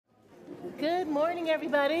Good morning,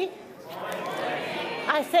 everybody.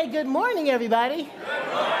 I say good morning, everybody.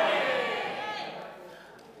 Good morning.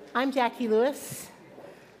 I'm Jackie Lewis.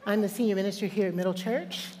 I'm the senior minister here at Middle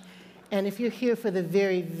Church. And if you're here for the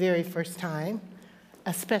very, very first time,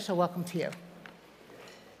 a special welcome to you.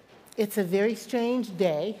 It's a very strange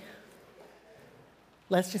day.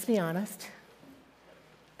 Let's just be honest.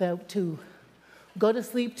 To go to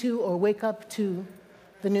sleep to or wake up to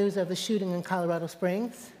the news of the shooting in Colorado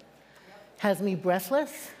Springs has me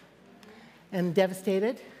breathless and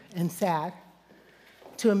devastated and sad.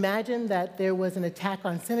 To imagine that there was an attack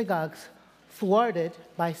on synagogues thwarted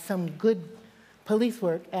by some good police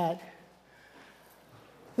work at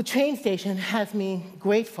the train station has me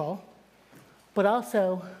grateful, but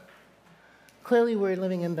also clearly we're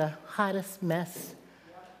living in the hottest mess,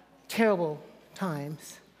 terrible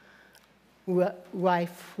times,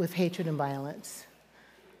 rife with hatred and violence.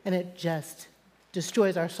 And it just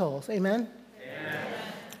destroys our souls. Amen? Amen?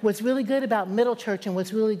 What's really good about Middle Church and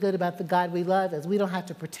what's really good about the God we love is we don't have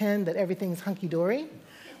to pretend that everything's hunky-dory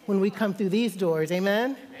when we come through these doors.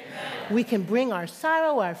 Amen? Amen? We can bring our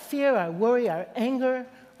sorrow, our fear, our worry, our anger,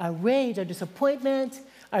 our rage, our disappointment,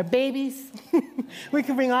 our babies. We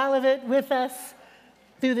can bring all of it with us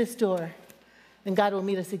through this door, and God will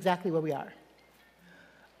meet us exactly where we are.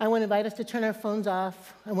 I want to invite us to turn our phones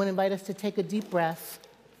off. I want to invite us to take a deep breath.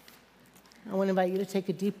 I want to invite you to take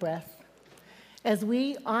a deep breath. As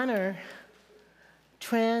we honor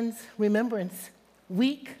Trans Remembrance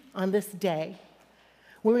Week on this day,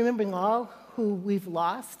 we're remembering all who we've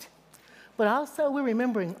lost, but also we're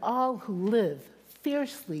remembering all who live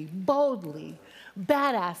fiercely, boldly,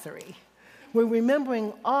 badassery. We're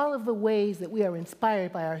remembering all of the ways that we are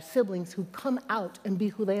inspired by our siblings who come out and be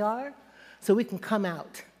who they are, so we can come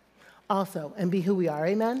out also and be who we are.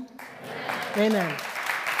 Amen? Amen. Amen.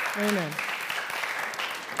 Amen.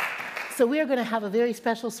 So we are going to have a very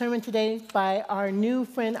special sermon today by our new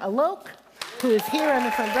friend Alok, who is here on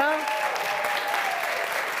the front row.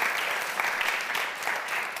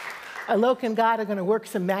 Alok and God are going to work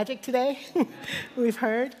some magic today, we've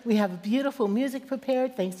heard. We have beautiful music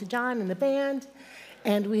prepared, thanks to John and the band.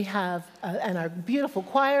 And we have, and our beautiful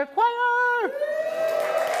choir.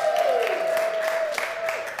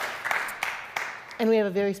 And we have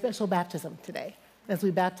a very special baptism today, as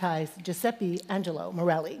we baptize Giuseppe Angelo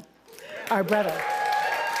Morelli, our brother.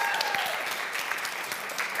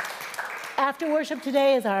 After worship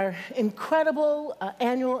today is our incredible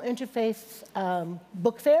annual Interfaith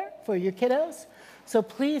book fair for your kiddos. So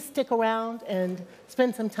please stick around and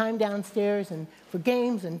spend some time downstairs and for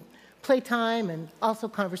games and playtime and also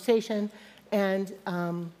conversation. And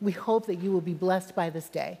we hope that you will be blessed by this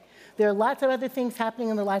day. There are lots of other things happening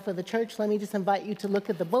in the life of the church. Let me just invite you to look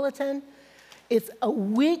at the bulletin. It's a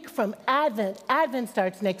week from Advent. Advent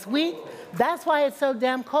starts next week. That's why it's so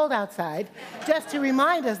damn cold outside, just to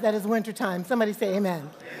remind us that it's wintertime. Somebody say amen.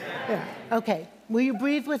 Yeah. Okay, will you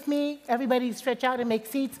breathe with me? Everybody stretch out and make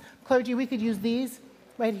seats. Clergy, we could use these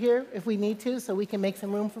right here if we need to, so we can make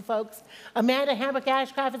some room for folks. Amanda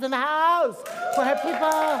Hamburg-Ashcraft is in the house for her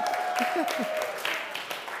people.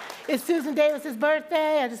 It's Susan Davis's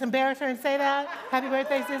birthday. I just embarrass her and say that. Happy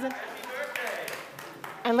birthday, Susan. Happy birthday.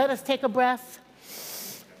 And let us take a breath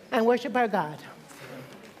and worship our God.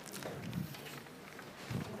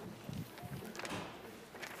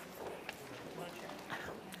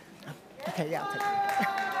 Okay, yeah, I'll take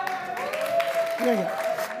it. Here you go.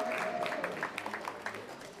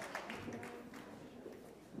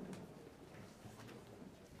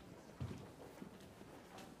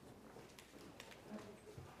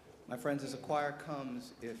 My friends, as the choir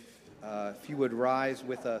comes, if you would rise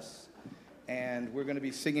with us, and we're going to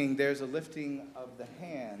be singing There's a Lifting of the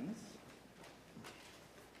Hands.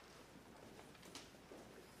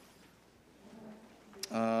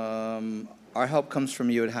 Our help comes from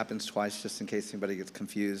you. It happens twice, just in case anybody gets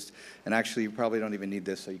confused. And actually, you probably don't even need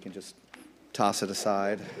this, so you can just toss it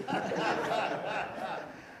aside.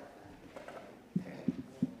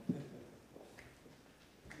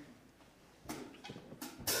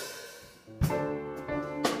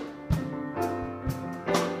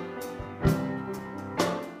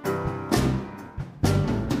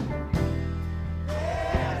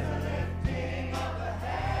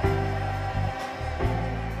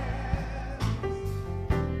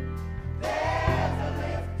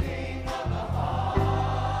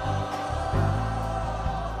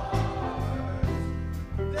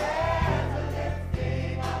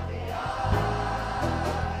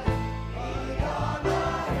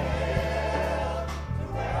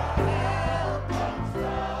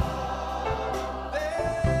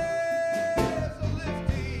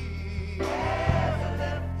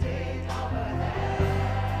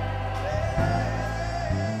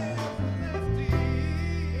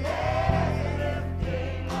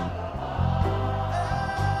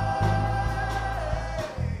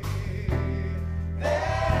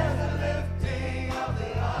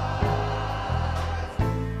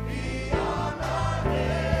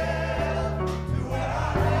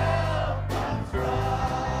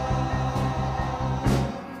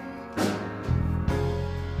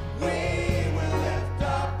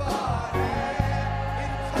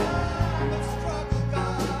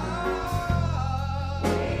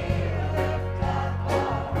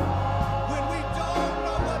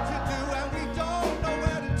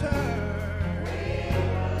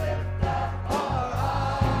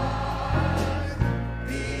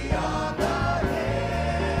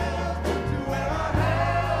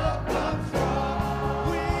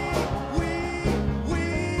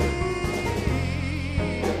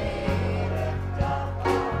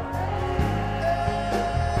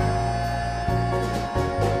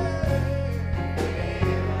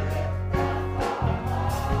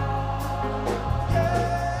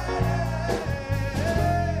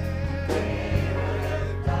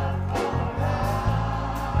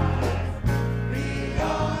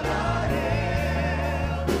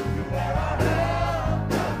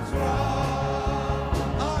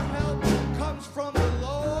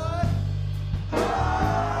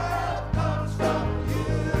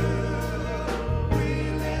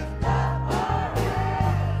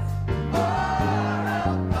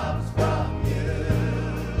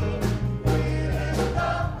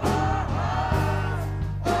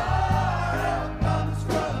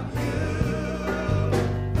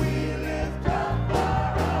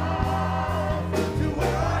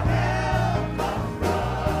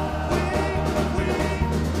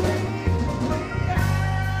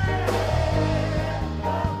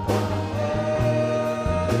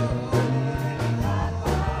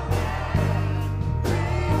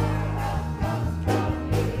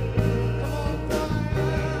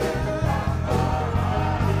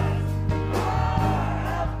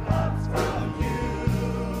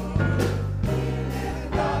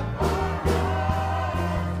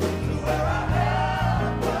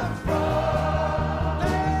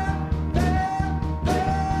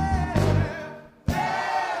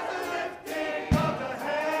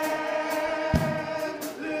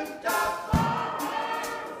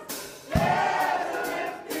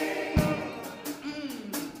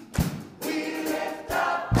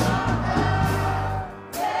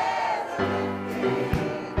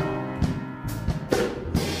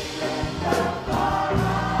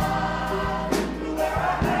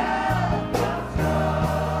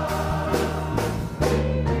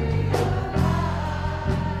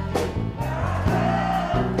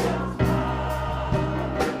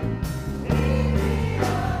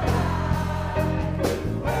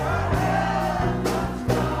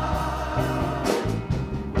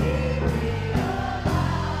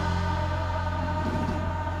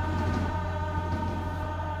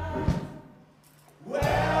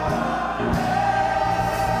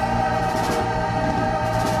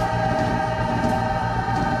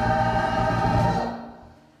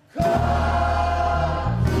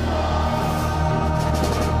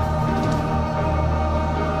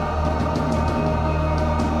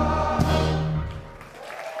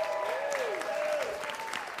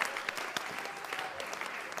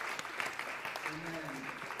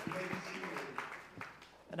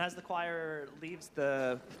 And as the choir leaves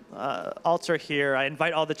the altar here, I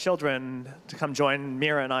invite all the children to come join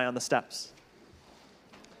Mira and I on the steps.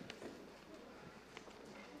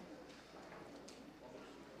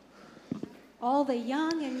 All the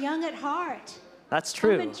young and young at heart. That's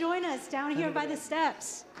true. Come and join us down here by the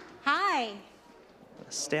steps. Hi.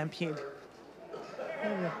 Stampede.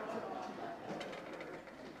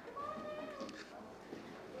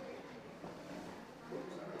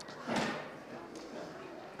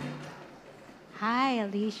 Hi,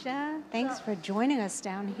 Alicia. Thanks for joining us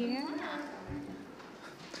down here.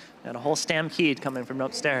 And a whole stampede coming from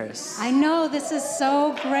upstairs. I know, this is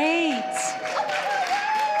so great.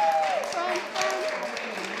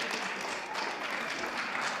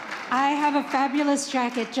 I have a fabulous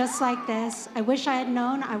jacket just like this. I wish I had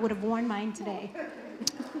known. I would have worn mine today.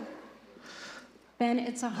 Ben,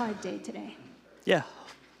 it's a hard day today. Yeah,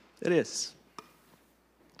 it is.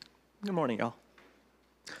 Good morning, y'all.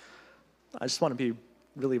 I just want to be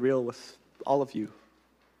really real with all of you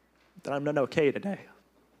that I'm not okay today.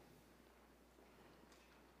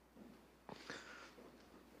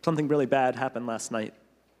 Something really bad happened last night.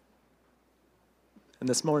 And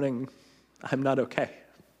this morning, I'm not okay.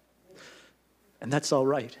 And that's all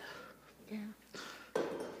right. Yeah. And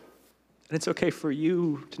it's okay for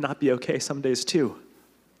you to not be okay some days too.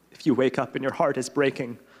 If you wake up and your heart is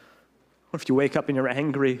breaking, or if you wake up and you're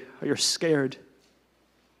angry or you're scared,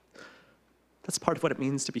 that's part of what it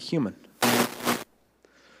means to be human. But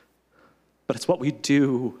it's what we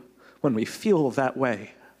do when we feel that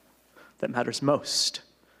way that matters most.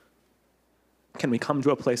 Can we come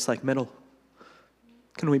to a place like Middle?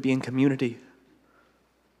 Can we be in community?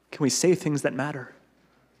 Can we say things that matter?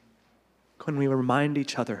 Can we remind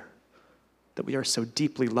each other that we are so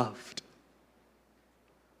deeply loved?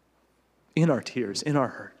 In our tears, in our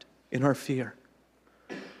hurt, in our fear.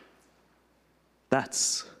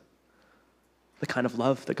 That's the kind of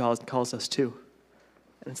love that God calls us to.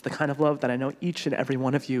 And it's the kind of love that I know each and every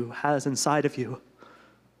one of you has inside of you.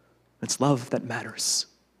 It's love that matters.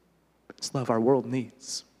 It's love our world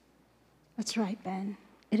needs. That's right, Ben.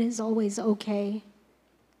 It is always okay.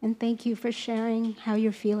 And thank you for sharing how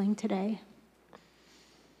you're feeling today.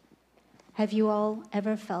 Have you all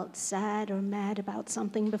ever felt sad or mad about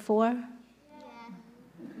something before?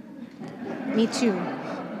 Yeah. Me too.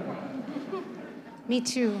 Me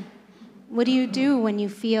too. What do you do when you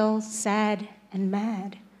feel sad and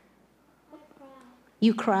mad?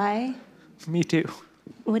 You cry? Me too.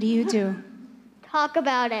 What do you do? Talk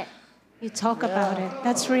about it. You talk about it.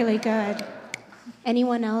 That's really good.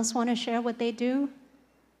 Anyone else want to share what they do?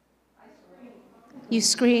 You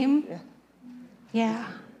scream? Yeah.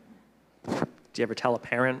 Do you ever tell a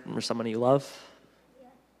parent or someone you love?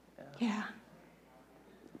 Yeah.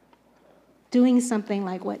 Doing something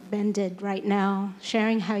like what Ben did right now,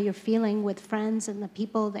 sharing how you're feeling with friends and the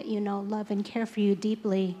people that you know love and care for you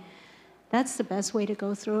deeply, that's the best way to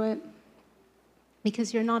go through it.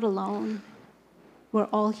 Because you're not alone. We're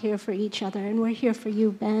all here for each other, and we're here for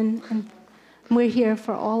you, Ben, and we're here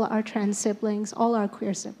for all our trans siblings, all our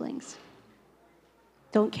queer siblings.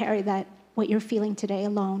 Don't carry that, what you're feeling today,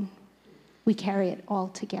 alone. We carry it all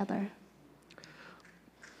together.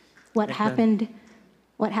 What happened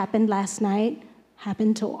last night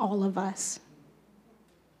happened to all of us.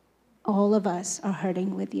 All of us are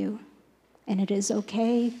hurting with you, and it is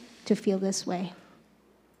okay to feel this way.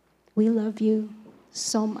 We love you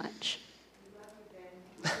so much.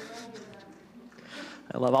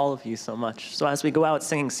 I love all of you so much. So as we go out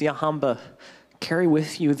singing Siyahamba, carry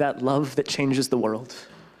with you that love that changes the world,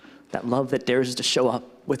 that love that dares to show up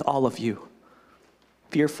with all of you,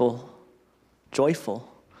 fearful,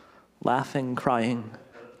 joyful, laughing, crying,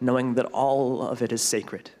 knowing that all of it is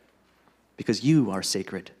sacred, because you are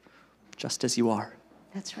sacred, just as you are.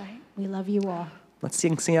 That's right. We love you all. Let's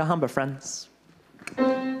sing Siyahamba, friends.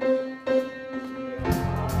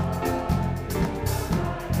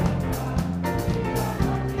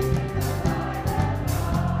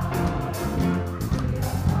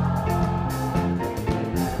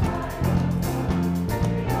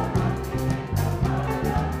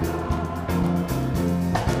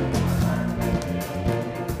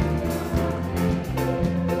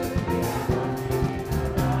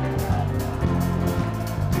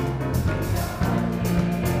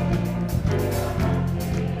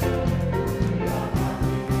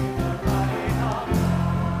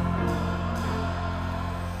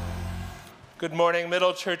 Good morning,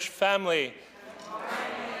 Middle Church family.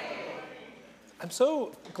 I'm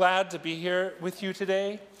so glad to be here with you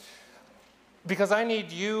today because I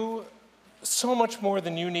need you so much more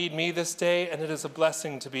than you need me this day, and it is a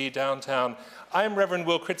blessing to be downtown. I'm Reverend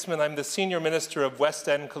Will Kritzman. I'm the senior minister of West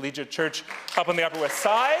End Collegiate Church up on the Upper West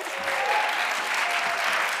Side.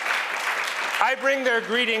 I bring their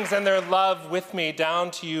greetings and their love with me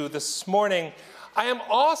down to you this morning. I am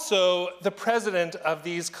also the president of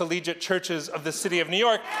these collegiate churches of the city of New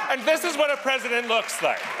York, and this is what a president looks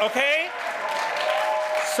like, okay?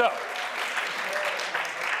 So,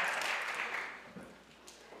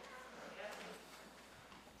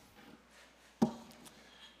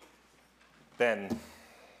 then,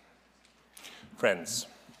 friends,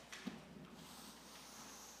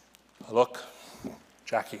 look,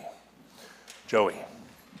 Jackie, Joey,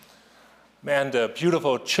 Amanda,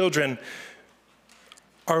 beautiful children,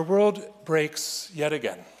 our world breaks yet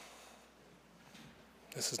again.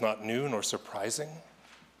 This is not new nor surprising.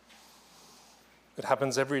 It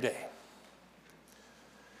happens every day.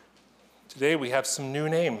 Today we have some new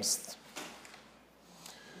names.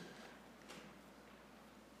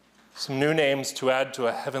 Some new names to add to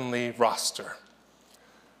a heavenly roster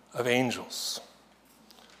of angels.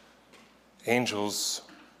 Angels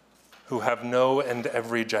who have no and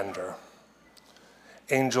every gender.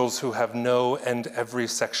 Angels who have no and every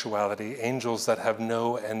sexuality. Angels that have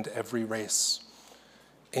no and every race.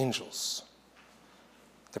 Angels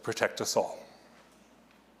that protect us all.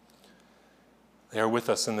 They are with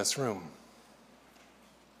us in this room.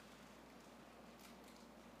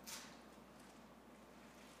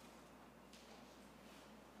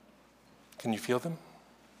 Can you feel them?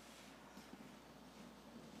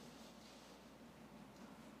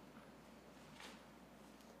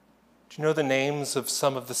 Do you know the names of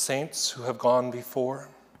some of the saints who have gone before?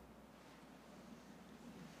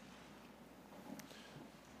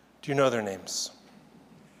 Do you know their names?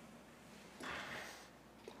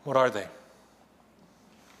 What are they?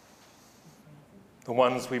 The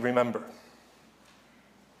ones we remember.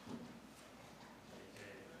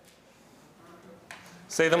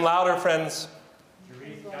 Say them louder, friends.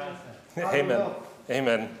 Amen.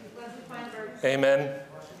 Amen. Amen.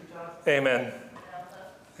 Amen.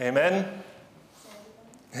 Amen.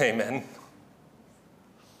 Amen.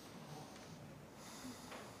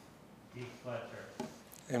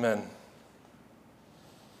 Amen.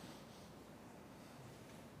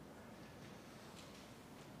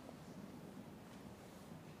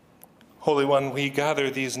 Holy One, we gather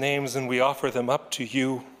these names and we offer them up to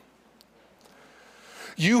you.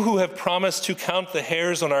 You who have promised to count the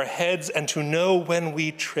hairs on our heads and to know when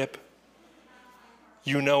we trip.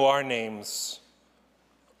 You know our names,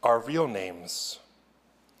 our real names,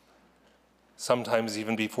 sometimes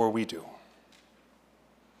even before we do.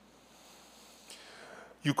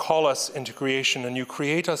 You call us into creation and you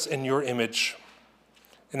create us in your image,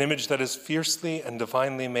 an image that is fiercely and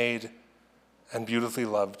divinely made and beautifully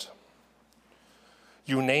loved.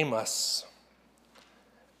 You name us,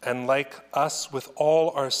 and like us with all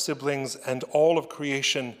our siblings and all of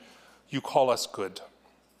creation, you call us good.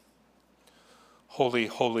 Holy,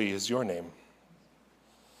 holy is your name.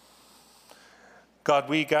 God,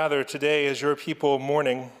 we gather today as your people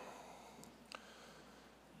mourning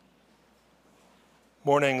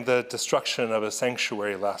the destruction of a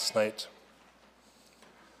sanctuary last night.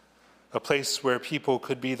 A place where people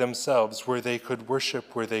could be themselves, where they could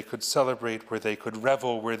worship, where they could celebrate, where they could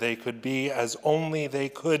revel, where they could be as only they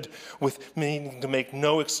could, with meaning to make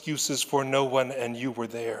no excuses for no one, and you were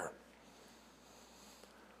there.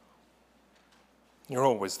 You're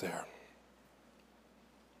always there.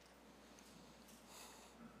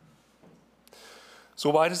 So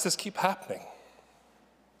why does this keep happening?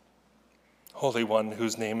 Holy One,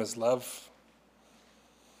 whose name is love,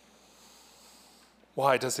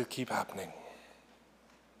 why does it keep happening?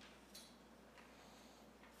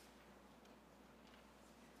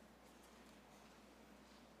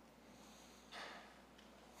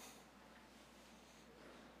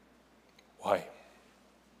 Why?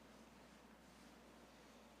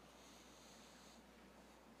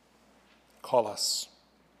 Call us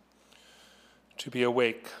to be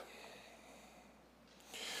awake,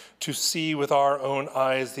 to see with our own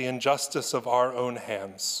eyes the injustice of our own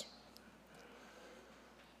hands,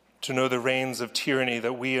 to know the reins of tyranny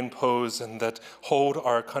that we impose and that hold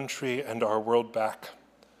our country and our world back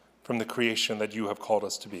from the creation that you have called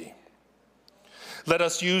us to be. Let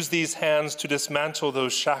us use these hands to dismantle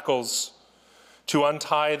those shackles, to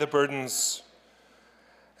untie the burdens,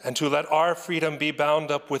 and to let our freedom be bound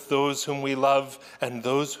up with those whom we love and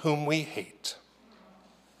those whom we hate.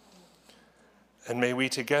 And may we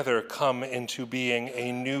together come into being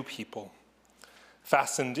a new people,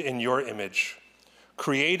 fastened in your image,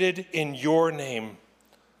 created in your name,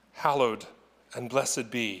 hallowed and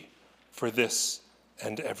blessed be for this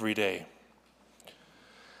and every day.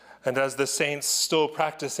 And as the saints still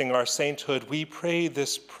practicing our sainthood, we pray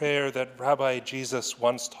this prayer that Rabbi Jesus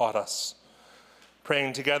once taught us,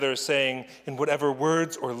 praying together, saying, in whatever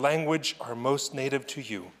words or language are most native to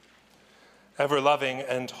you, ever-loving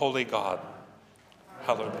and holy God,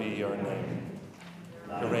 hallowed be your name.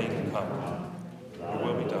 Your reign come, your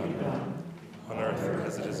will be done, on earth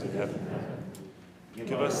as it is in heaven.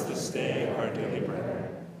 Give us this day our daily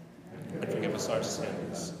bread, and forgive us our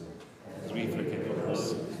sins, as we forgive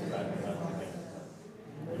others.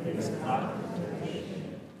 Lead us not into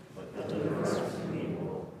temptation, but deliver us from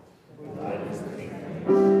evil. For thine is the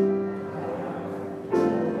kingdom.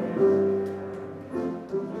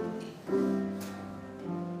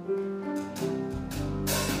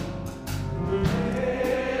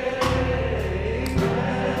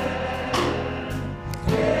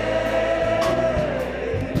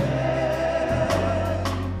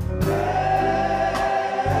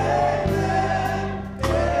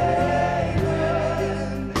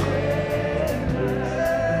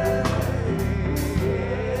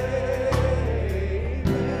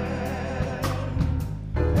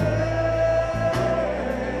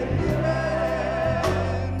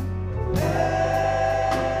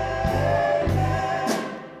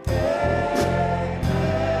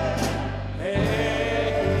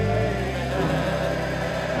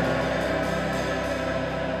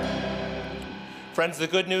 Friends, the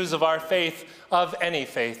good news of our faith, of any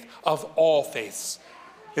faith, of all faiths,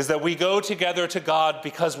 is that we go together to God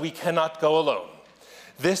because we cannot go alone.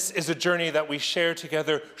 This is a journey that we share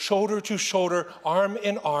together, shoulder to shoulder, arm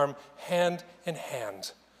in arm, hand in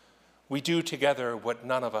hand. We do together what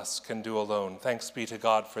none of us can do alone. Thanks be to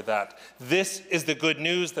God for that. This is the good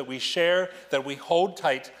news that we share, that we hold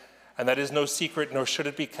tight, and that is no secret, nor should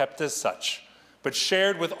it be kept as such, but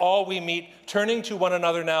shared with all we meet, turning to one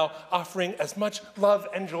another now, offering as much love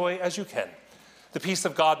and joy as you can. The peace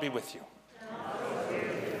of God be with you.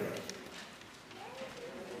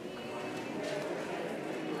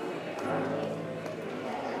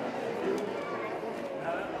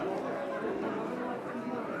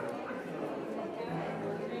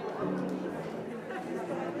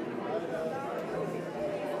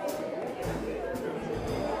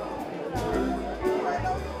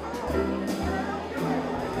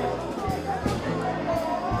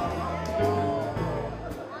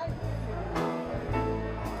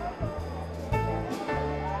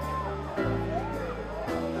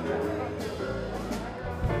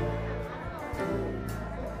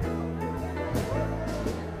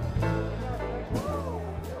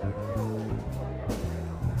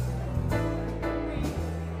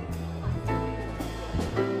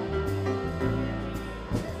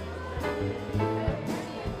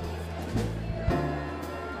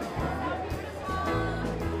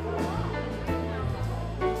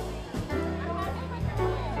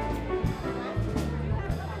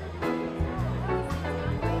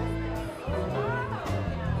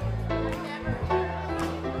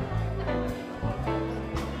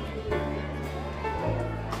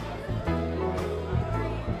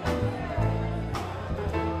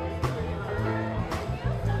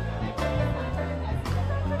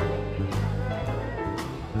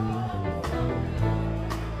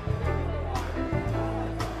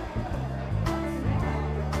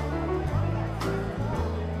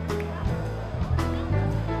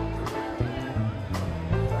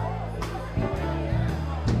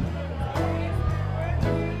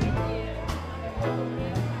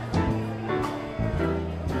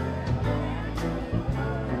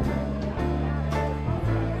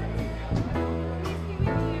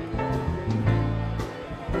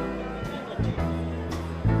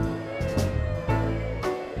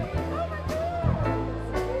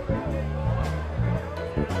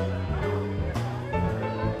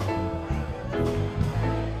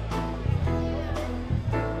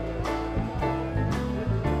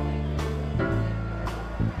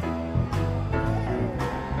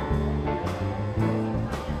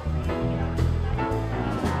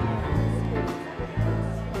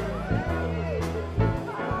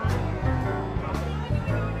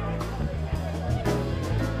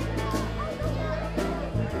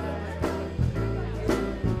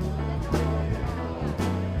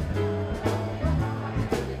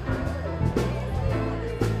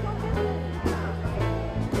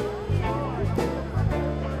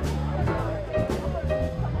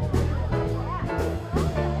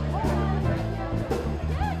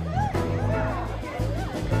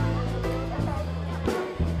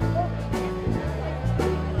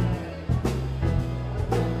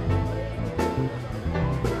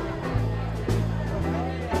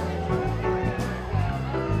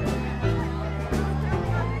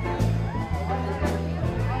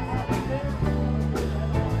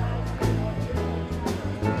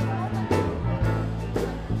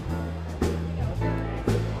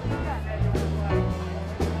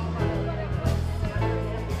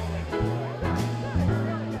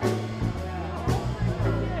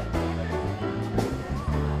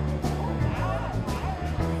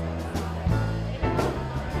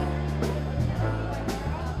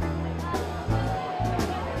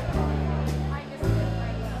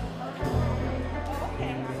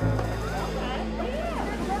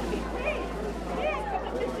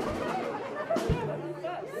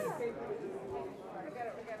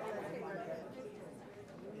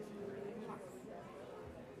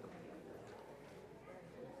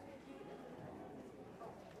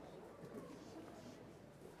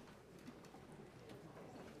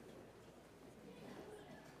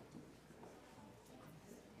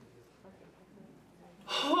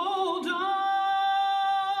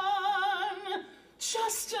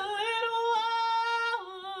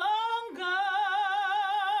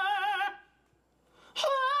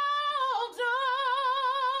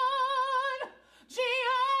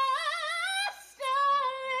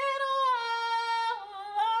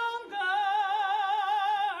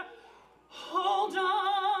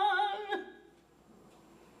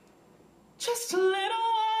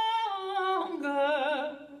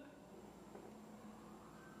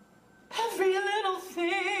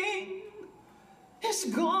 It's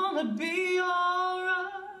gonna be all right.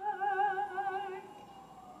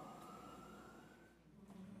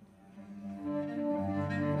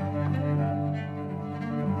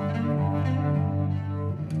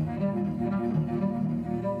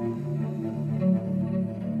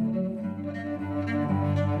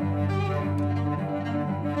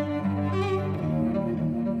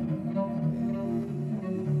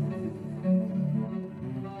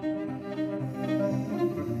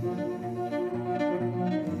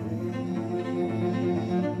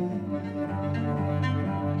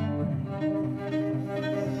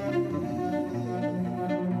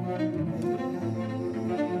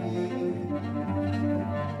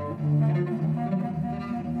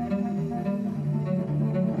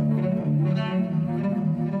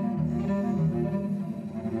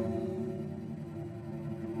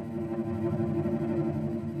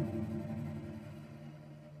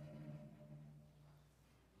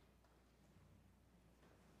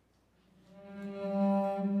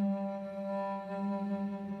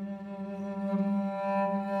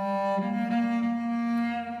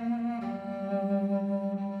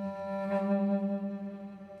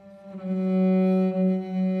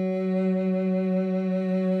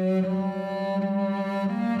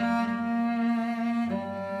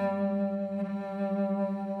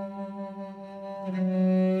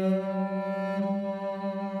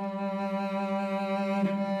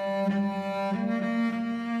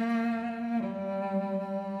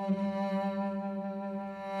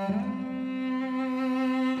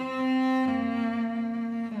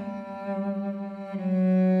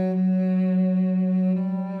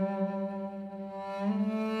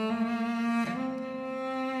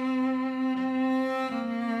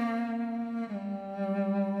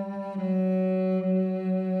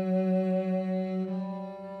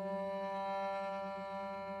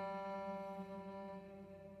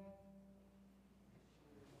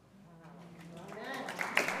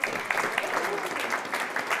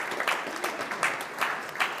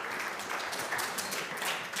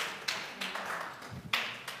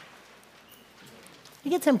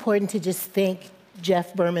 I think it's important to just thank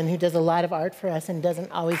Jeff Berman, who does a lot of art for us and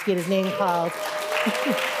doesn't always get his name called.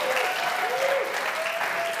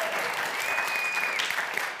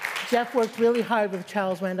 Jeff worked really hard with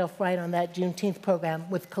Charles Randolph Wright on that Juneteenth program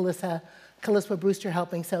with Calissa Brewster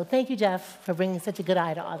helping. So thank you, Jeff, for bringing such a good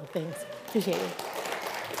eye to all the things. Appreciate you.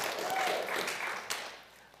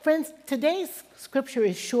 Friends, today's scripture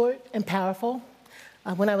is short and powerful.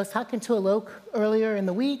 When I was talking to Alok earlier in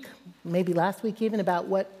the week, maybe last week even, about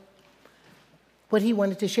what he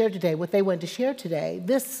wanted to share today, what they wanted to share today,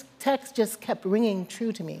 this text just kept ringing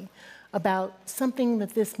true to me about something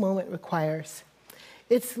that this moment requires.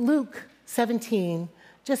 It's Luke 17,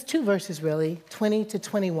 just 2 verses really, 20 to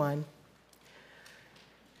 21.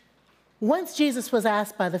 Once Jesus was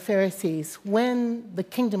asked by the Pharisees when the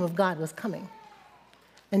kingdom of God was coming,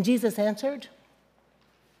 and Jesus answered,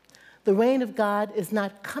 "The reign of God is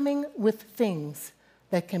not coming with things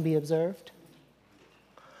that can be observed,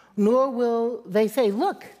 nor will they say,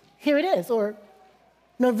 'Look, here it is,' or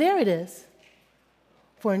 'No, there it is.'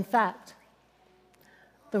 For in fact,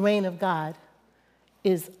 the reign of God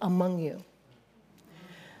is among you."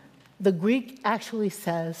 The Greek actually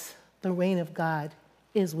says the reign of God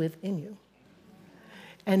is within you.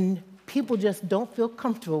 And people just don't feel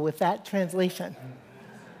comfortable with that translation.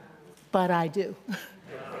 But I do.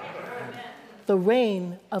 The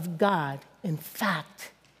reign of God, in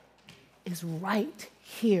fact, is right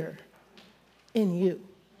here in you,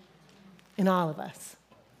 in all of us.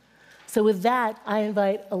 So with that, I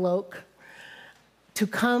invite Alok to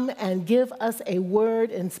come and give us a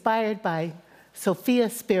word inspired by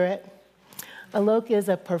Sophia's spirit. Alok is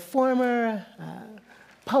a performer,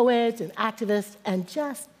 poet, and activist, and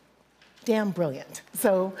just damn brilliant.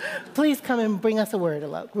 So please come and bring us a word,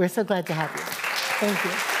 Alok. We're so glad to have you. Thank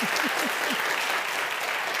you.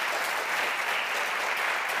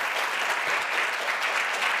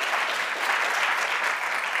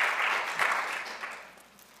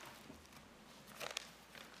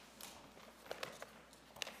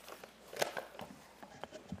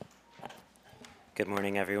 Good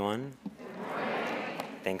morning, everyone. Good morning.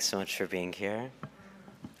 Thanks so much for being here.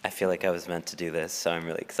 I feel like I was meant to do this, so I'm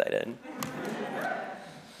really excited.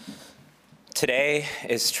 Today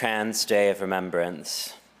is Trans Day of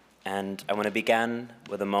Remembrance, and I want to begin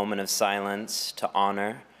with a moment of silence to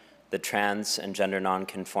honor the trans and gender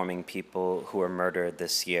non-conforming people who were murdered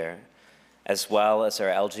this year, as well as our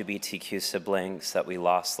LGBTQ siblings that we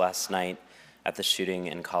lost last night at the shooting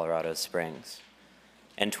in Colorado Springs.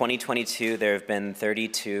 In 2022, there have been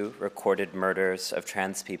 32 recorded murders of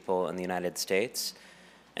trans people in the United States,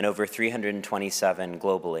 and over 327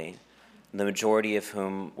 globally, the majority of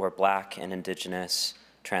whom were Black and Indigenous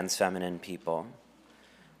trans feminine people.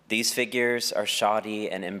 These figures are shoddy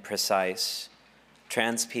and imprecise.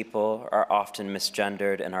 Trans people are often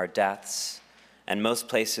misgendered in our deaths, and most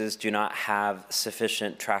places do not have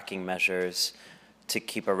sufficient tracking measures to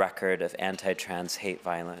keep a record of anti-trans hate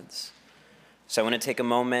violence. So I want to take a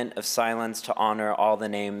moment of silence to honor all the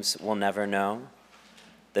names we'll never know,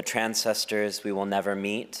 the transcestors we will never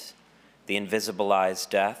meet, the invisibilized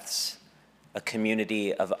deaths, a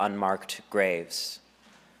community of unmarked graves.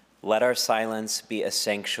 Let our silence be a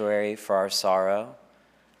sanctuary for our sorrow.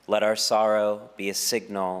 Let our sorrow be a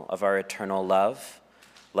signal of our eternal love.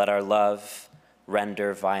 Let our love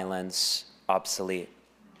render violence obsolete.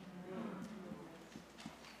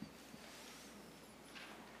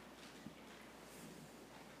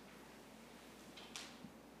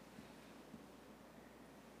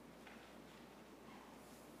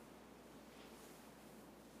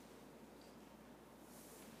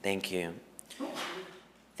 Thank you.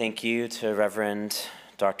 Thank you to Reverend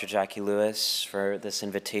Dr. Jackie Lewis for this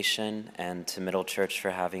invitation and to Middle Church for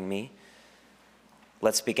having me.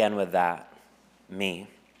 Let's begin with that, me.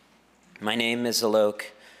 My name is Alok,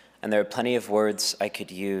 and there are plenty of words I could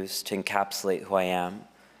use to encapsulate who I am,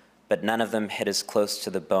 but none of them hit as close to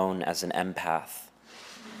the bone as an empath.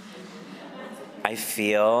 I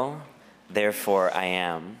feel, therefore I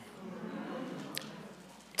am.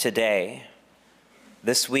 Today,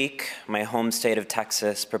 this week, my home state of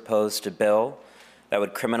Texas proposed a bill that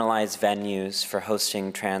would criminalize venues for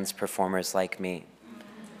hosting trans performers like me.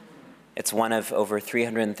 It's one of over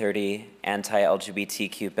 330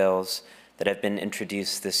 anti-LGBTQ bills that have been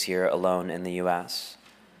introduced this year alone in the US.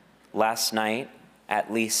 Last night,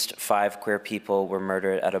 at least 5 queer people were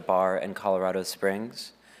murdered at a bar in Colorado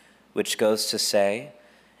Springs, which goes to say,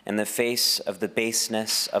 in the face of the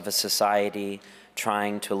baseness of a society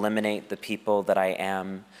trying to eliminate the people that I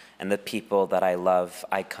am and the people that I love,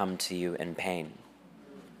 I come to you in pain.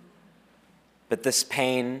 But this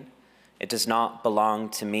pain, it does not belong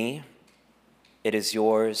to me. It is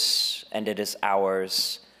yours and it is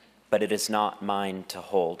ours, but it is not mine to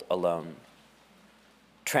hold alone.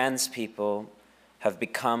 Trans people have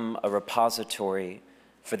become a repository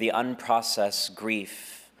for the unprocessed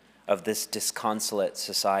grief of this disconsolate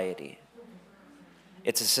society.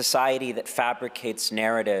 It's a society that fabricates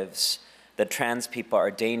narratives that trans people are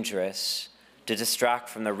dangerous to distract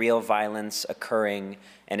from the real violence occurring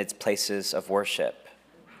in its places of worship.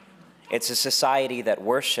 It's a society that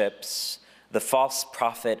worships the false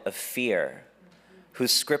prophet of fear,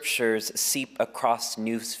 whose scriptures seep across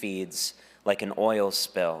news feeds like an oil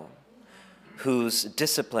spill, whose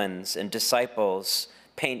disciplines and disciples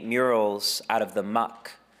paint murals out of the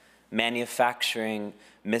muck, manufacturing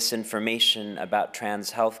misinformation about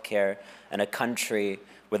trans healthcare in a country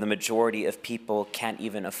where the majority of people can't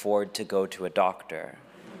even afford to go to a doctor.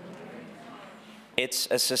 It's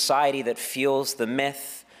a society that fuels the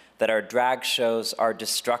myth that our drag shows are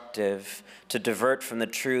destructive to divert from the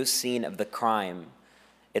true scene of the crime,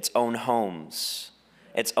 its own homes,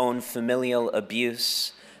 its own familial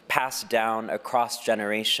abuse passed down across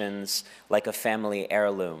generations like a family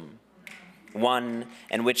heirloom. One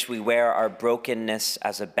in which we wear our brokenness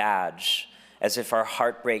as a badge, as if our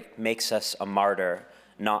heartbreak makes us a martyr,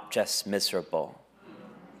 not just miserable.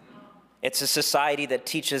 It's a society that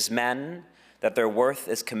teaches men that their worth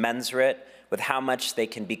is commensurate with how much they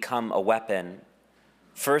can become a weapon,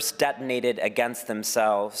 first detonated against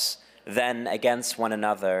themselves, then against one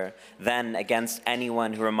another, then against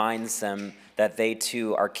anyone who reminds them that they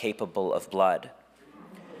too are capable of blood.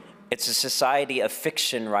 It's a society of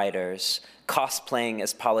fiction writers cosplaying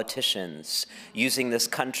as politicians, using this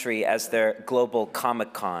country as their global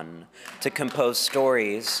Comic-Con to compose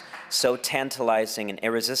stories so tantalizing and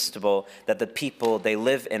irresistible that the people, they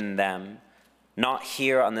live in them, not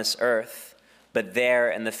here on this earth, but there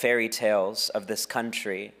in the fairy tales of this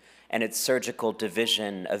country and its surgical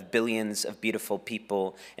division of billions of beautiful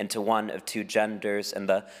people into one of 2 genders and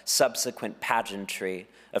the subsequent pageantry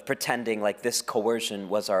of pretending like this coercion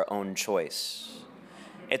was our own choice.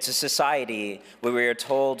 It's a society where we are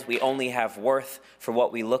told we only have worth for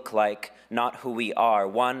what we look like, not who we are,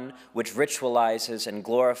 one which ritualizes and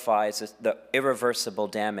glorifies the irreversible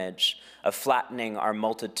damage of flattening our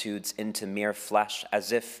multitudes into mere flesh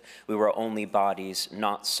as if we were only bodies,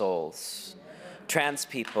 not souls. Trans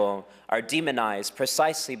people are demonized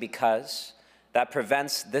precisely because that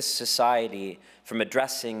prevents this society from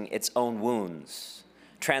addressing its own wounds.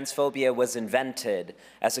 Transphobia was invented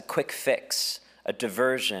as a quick fix, a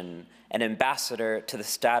diversion, an ambassador to the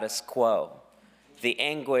status quo. The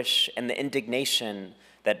anguish and the indignation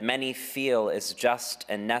that many feel is just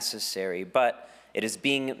and necessary, but it is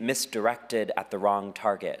being misdirected at the wrong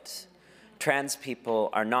target. Trans people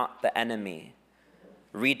are not the enemy.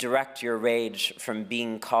 Redirect your rage from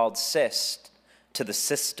being called cis to the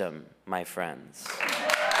system, my friends.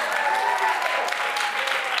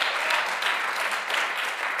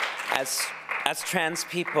 As trans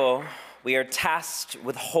people, we are tasked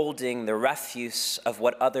with holding the refuse of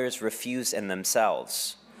what others refuse in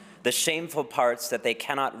themselves, the shameful parts that they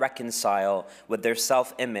cannot reconcile with their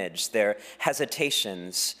self-image, their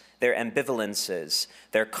hesitations, their ambivalences,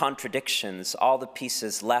 their contradictions, all the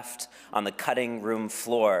pieces left on the cutting room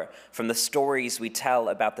floor from the stories we tell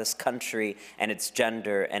about this country and its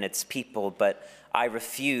gender and its people. But I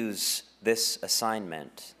refuse this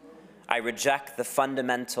assignment. I reject the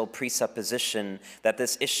fundamental presupposition that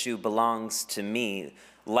this issue belongs to me,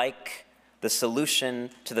 like the solution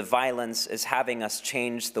to the violence is having us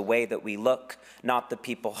change the way that we look, not the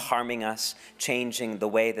people harming us, changing the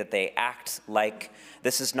way that they act. Like,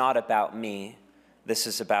 this is not about me, this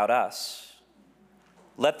is about us.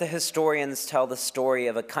 Let the historians tell the story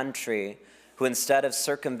of a country who, instead of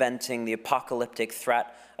circumventing the apocalyptic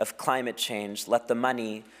threat of climate change, let the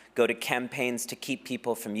money go to campaigns to keep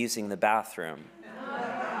people from using the bathroom.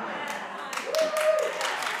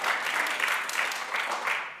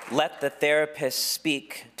 Let the therapists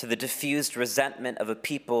speak to the diffused resentment of a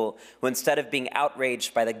people who, instead of being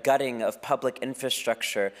outraged by the gutting of public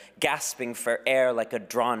infrastructure, gasping for air like a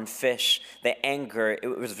drawn fish, the anger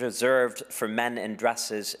it was reserved for men in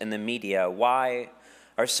dresses in the media. Why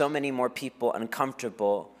are so many more people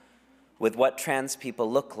uncomfortable with what trans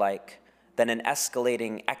people look like than an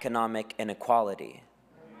escalating economic inequality?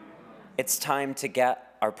 It's time to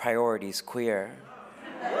get our priorities queer.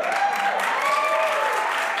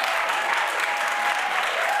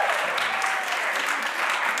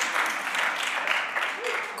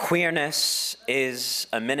 Queerness is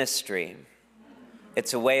a ministry.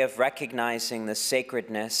 It's a way of recognizing the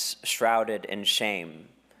sacredness shrouded in shame.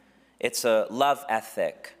 It's a love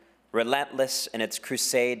ethic, relentless in its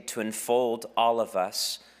crusade to enfold all of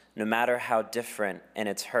us, no matter how different in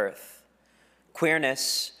its hearth.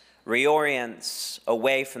 Queerness reorients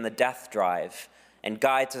away from the death drive and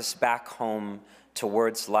guides us back home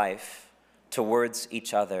towards life, towards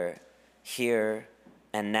each other, here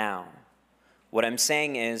and now. What I'm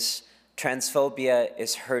saying is, transphobia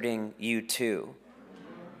is hurting you too.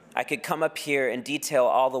 I could come up here and detail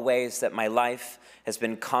all the ways that my life has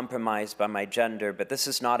been compromised by my gender, but this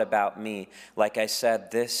is not about me. Like I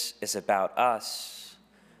said, this is about us.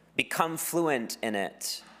 Become fluent in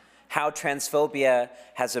it. How transphobia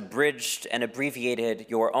has abridged and abbreviated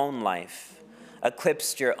your own life,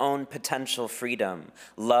 eclipsed your own potential freedom,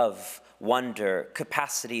 love, wonder,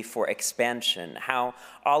 capacity for expansion. How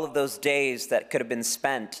all of those days that could have been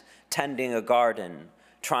spent tending a garden,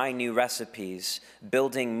 trying new recipes,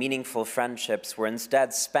 building meaningful friendships were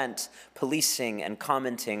instead spent policing and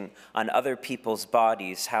commenting on other people's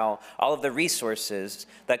bodies. How all of the resources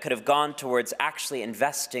that could have gone towards actually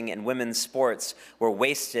investing in women's sports were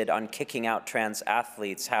wasted on kicking out trans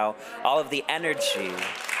athletes. How all of the energy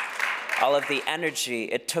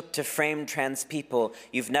it took to frame trans people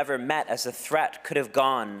you've never met as a threat could have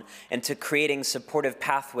gone into creating supportive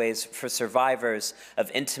pathways for survivors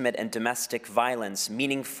of intimate and domestic violence,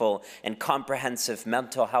 meaningful and comprehensive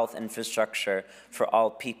mental health infrastructure for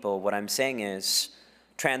all people. What I'm saying is,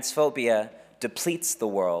 transphobia depletes the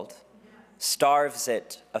world, starves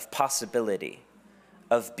it of possibility,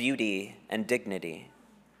 of beauty and dignity.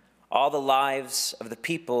 All the lives of the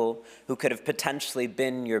people who could have potentially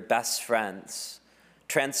been your best friends.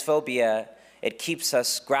 Transphobia, it keeps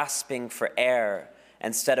us grasping for air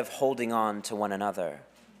instead of holding on to one another.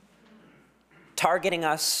 Targeting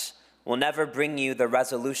us will never bring you the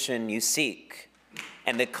resolution you seek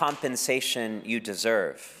and the compensation you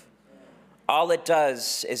deserve. All it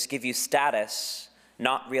does is give you status,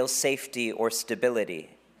 not real safety or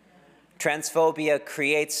stability. Transphobia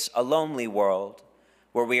creates a lonely world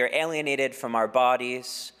where we are alienated from our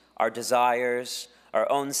bodies, our desires,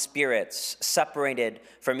 our own spirits, separated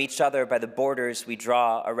from each other by the borders we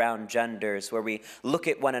draw around genders, where we look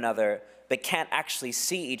at one another but can't actually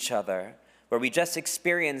see each other, where we just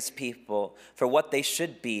experience people for what they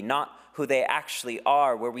should be, not who they actually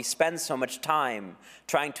are, where we spend so much time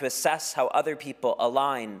trying to assess how other people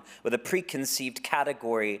align with a preconceived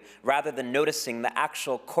category rather than noticing the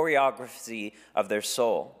actual choreography of their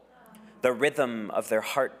soul, the rhythm of their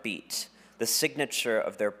heartbeat, the signature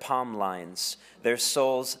of their palm lines, their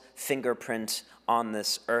soul's fingerprint on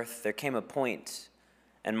this earth. There came a point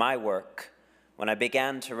in my work when I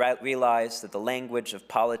began to realize that the language of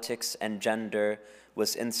politics and gender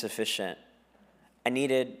was insufficient. I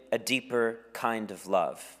needed a deeper kind of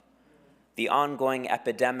love. The ongoing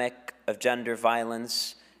epidemic of gender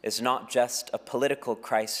violence is not just a political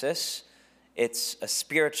crisis, it's a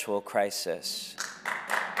spiritual crisis.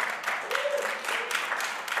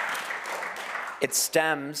 It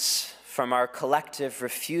stems from our collective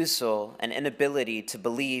refusal and inability to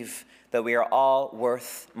believe that we are all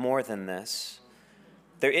worth more than this.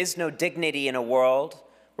 There is no dignity in a world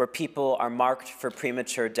where people are marked for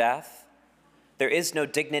premature death. There is no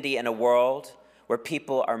dignity in a world where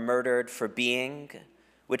people are murdered for being,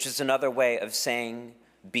 which is another way of saying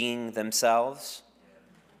being themselves.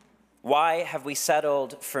 Why have we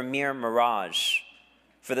settled for mere mirage,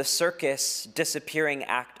 for the circus disappearing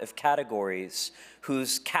act of categories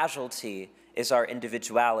whose casualty is our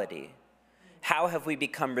individuality? How have we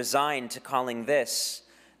become resigned to calling this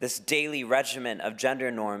daily regimen of gender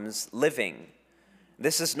norms living?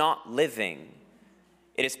 This is not living.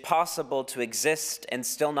 It is possible to exist and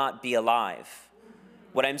still not be alive.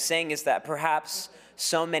 What I'm saying is that perhaps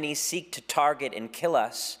so many seek to target and kill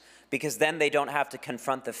us because then they don't have to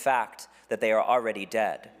confront the fact that they are already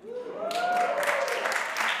dead.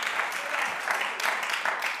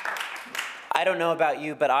 I don't know about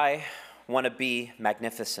you, but I want to be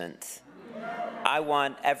magnificent. I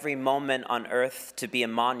want every moment on earth to be a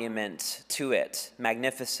monument to it,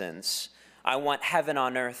 magnificence. I want heaven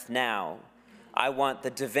on earth now. I want the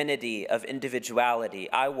divinity of individuality.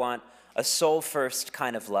 I want a soul-first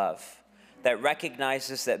kind of love that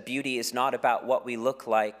recognizes that beauty is not about what we look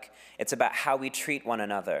like, it's about how we treat one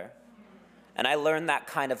another. And I learned that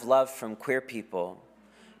kind of love from queer people,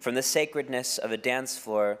 from the sacredness of a dance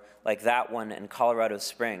floor like that one in Colorado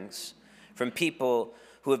Springs, from people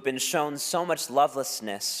who have been shown so much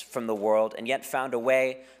lovelessness from the world and yet found a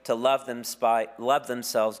way to love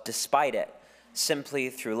themselves despite it, simply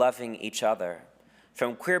through loving each other.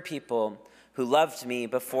 From queer people who loved me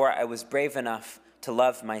before I was brave enough to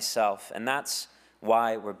love myself. And that's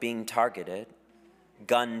why we're being targeted,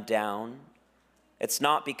 gunned down. It's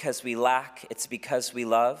not because we lack, it's because we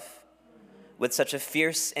love. With such a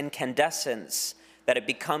fierce incandescence that it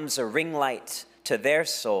becomes a ring light to their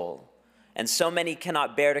soul. And so many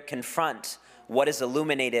cannot bear to confront what is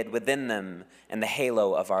illuminated within them in the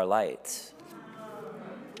halo of our light.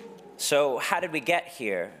 So how did we get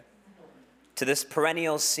here? To this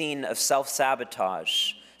perennial scene of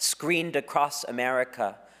self-sabotage, screened across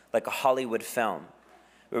America like a Hollywood film,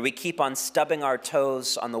 where we keep on stubbing our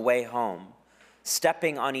toes on the way home,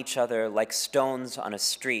 stepping on each other like stones on a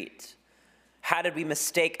street. How did we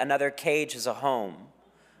mistake another cage as a home,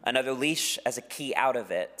 another leash as a key out of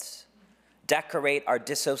it? Decorate our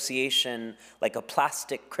dissociation like a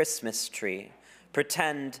plastic Christmas tree,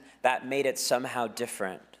 pretend that made it somehow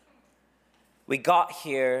different. We got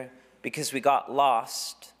here because we got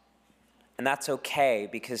lost, and that's okay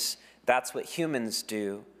because that's what humans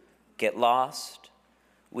do, get lost.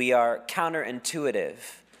 We are counterintuitive,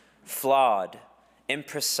 flawed,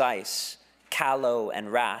 imprecise, callow,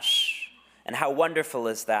 and rash. And how wonderful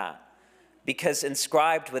is that? Because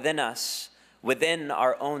inscribed within us, within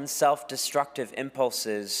our own self-destructive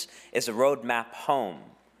impulses, is a roadmap home,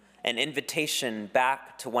 an invitation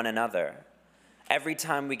back to one another. Every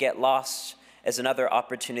time we get lost is another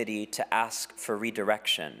opportunity to ask for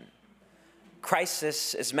redirection.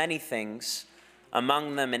 Crisis is many things,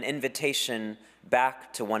 among them an invitation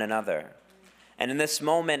back to one another. And in this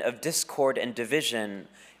moment of discord and division,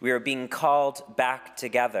 we are being called back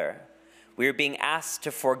together. We are being asked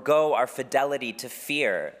to forego our fidelity to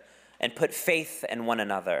fear and put faith in one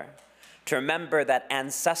another, to remember that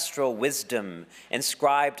ancestral wisdom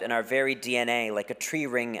inscribed in our very DNA like a tree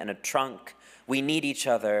ring and a trunk. We need each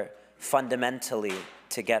other fundamentally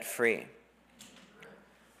to get free.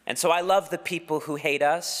 And so I love the people who hate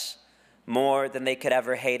us more than they could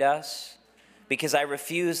ever hate us, because I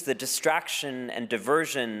refuse the distraction and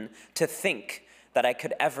diversion to think that I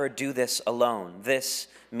could ever do this alone, this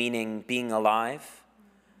meaning being alive.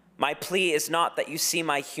 My plea is not that you see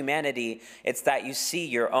my humanity, it's that you see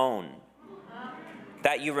your own.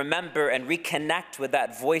 That you remember and reconnect with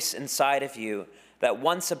that voice inside of you that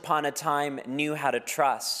once upon a time knew how to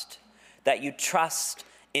trust, that you trust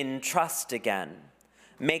in trust again.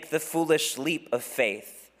 Make the foolish leap of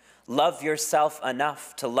faith. Love yourself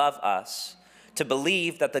enough to love us, to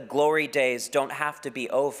believe that the glory days don't have to be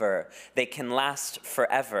over, they can last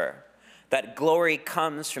forever. That glory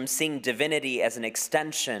comes from seeing divinity as an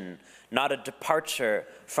extension, not a departure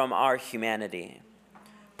from our humanity.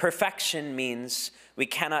 Perfection means we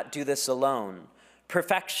cannot do this alone.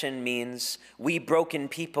 Perfection means we broken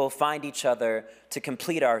people find each other to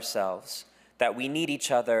complete ourselves, that we need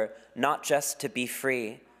each other not just to be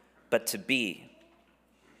free, but to be.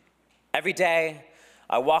 Every day,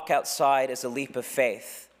 I walk outside as a leap of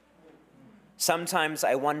faith. Sometimes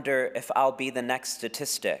I wonder if I'll be the next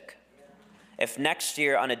statistic. If next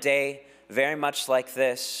year on a day very much like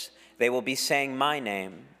this, they will be saying my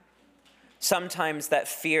name. Sometimes that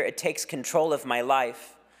fear, it takes control of my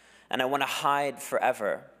life, and I want to hide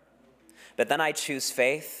forever. But then I choose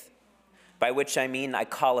faith, by which I mean I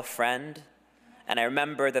call a friend, and I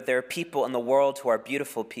remember that there are people in the world who are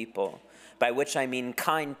beautiful people, by which I mean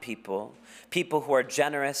kind people, people who are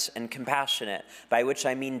generous and compassionate, by which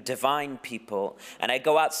I mean divine people. And I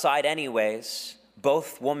go outside anyways,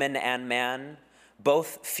 both woman and man,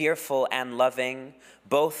 both fearful and loving,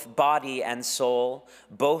 both body and soul,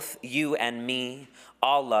 both you and me,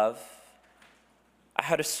 all love.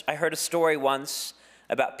 I heard a story once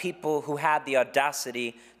about people who had the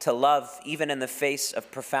audacity to love even in the face of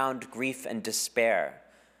profound grief and despair.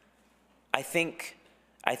 I think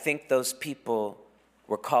those people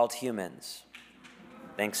were called humans.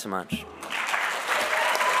 Thanks so much.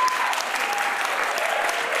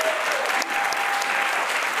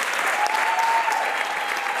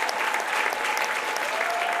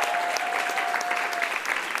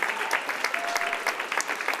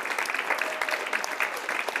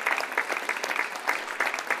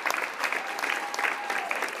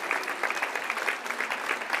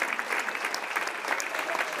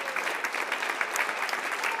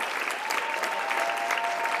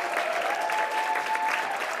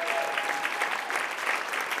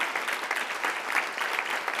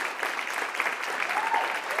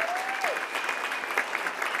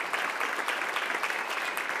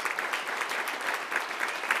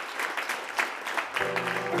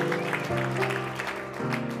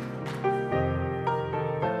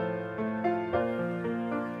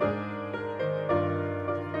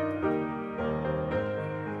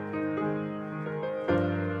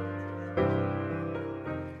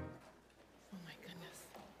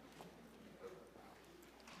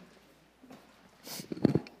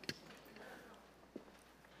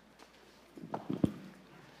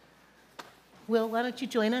 Will, why don't you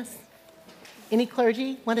join us? Any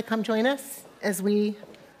clergy want to come join us as we,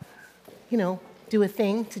 do a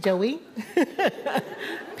thing to Joey?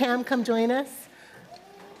 Pam, come join us.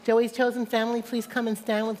 Joey's chosen family, please come and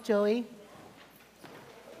stand with Joey.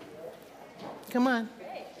 Come on.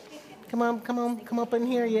 Come up in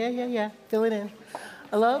here. Yeah. Fill it in.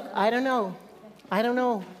 Alok, I don't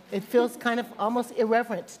know. It feels kind of almost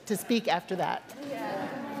irreverent to speak after that. Yeah.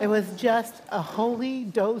 It was just a holy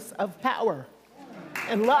dose of power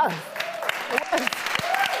and love. It was.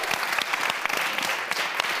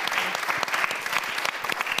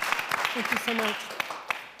 Thank you so much.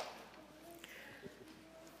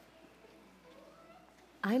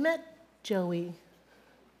 I met Joey.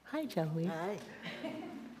 Hi, Joey. Hi.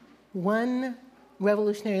 One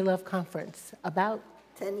Revolutionary Love Conference about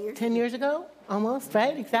 10 years ago, almost,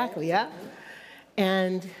 right? Exactly, yeah.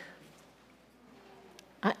 And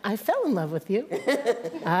I fell in love with you.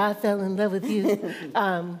 I fell in love with you.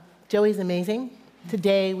 Joey's amazing.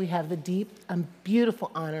 Today we have the deep and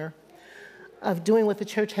beautiful honor of doing what the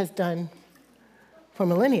church has done for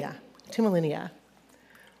millennia, 2 millennia,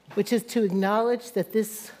 which is to acknowledge that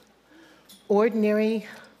this ordinary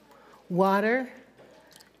water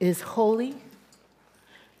is holy,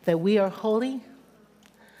 that we are holy,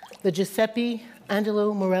 that Giuseppe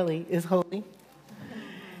Angelo Morelli is holy.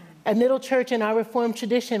 At Middle Church, in our Reformed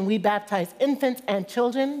tradition, we baptize infants and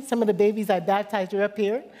children. Some of the babies I baptized are up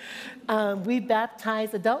here. We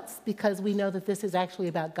baptize adults because we know that this is actually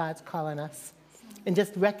about God's call on us and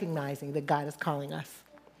just recognizing that God is calling us.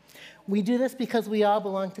 We do this because we all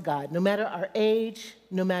belong to God, no matter our age,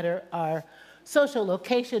 no matter our social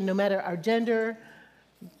location, no matter our gender.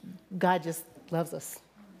 God just loves us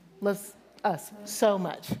so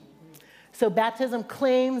much. So baptism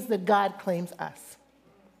claims that God claims us.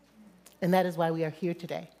 And that is why we are here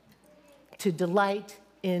today, to delight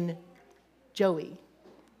in Joey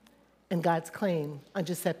and God's claim on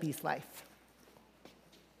Giuseppe's life.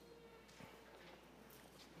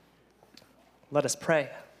 Let us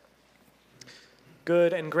pray.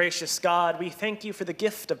 Good and gracious God, we thank you for the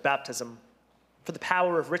gift of baptism, for the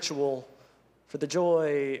power of ritual, for the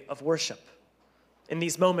joy of worship. In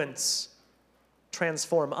these moments,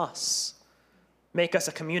 transform us. Make us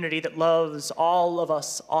a community that loves all of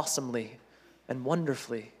us awesomely and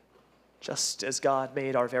wonderfully, just as God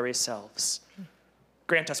made our very selves.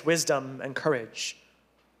 Grant us wisdom and courage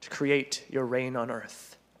to create your reign on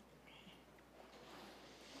earth.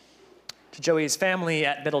 to Joey's family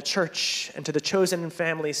at Middle Church and to the chosen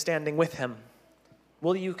family standing with him,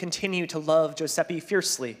 will you continue to love Giuseppe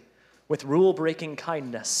fiercely with rule-breaking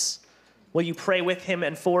kindness? Will you pray with him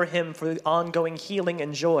and for him for the ongoing healing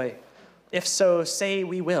and joy? If so, say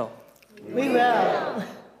we will. We will.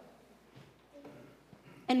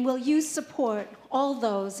 And will you support all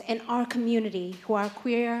those in our community who are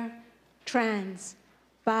queer, trans,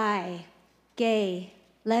 bi, gay,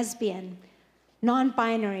 lesbian,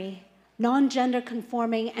 non-binary, non-gender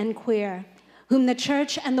conforming, and queer, whom the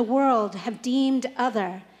church and the world have deemed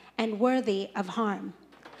other and worthy of harm?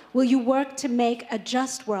 Will you work to make a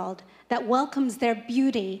just world that welcomes their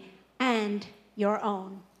beauty and your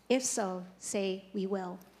own? If so, say we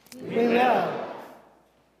will. We will.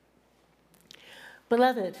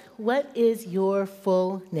 Beloved, what is your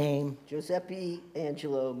full name? Giuseppe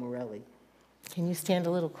Angelo Morelli. Can you stand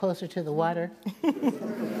a little closer to the water?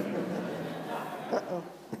 Uh-oh.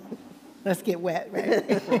 Let's get wet,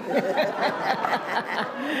 right?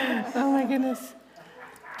 Oh my goodness.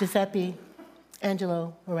 Giuseppe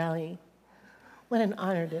Angelo Morelli, what an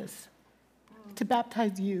honor it is to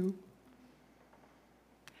baptize you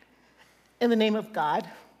in the name of God,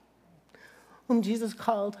 whom Jesus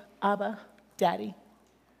called Abba, Daddy.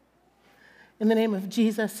 In the name of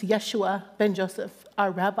Jesus, Yeshua ben Joseph,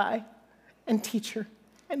 our rabbi and teacher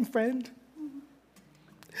and friend.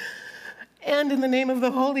 And in the name of the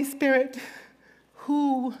Holy Spirit,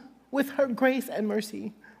 who, with her grace and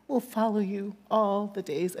mercy, will follow you all the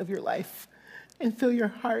days of your life and fill your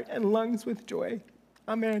heart and lungs with joy.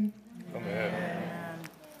 Amen. Amen.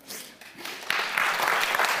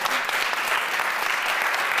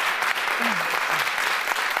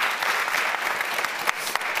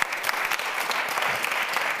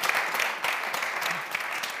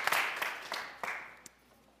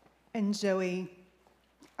 And Joey,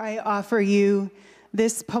 I offer you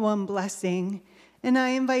this poem blessing, and I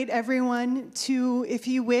invite everyone to, if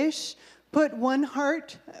you wish, put one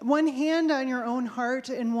hand on your own heart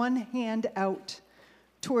and one hand out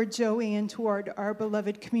toward Joey and toward our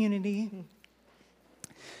beloved community.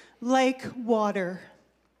 Like water,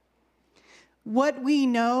 what we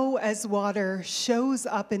know as water shows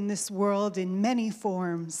up in this world in many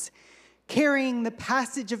forms, carrying the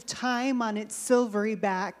passage of time on its silvery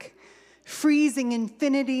back, freezing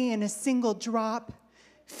infinity in a single drop,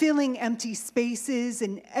 filling empty spaces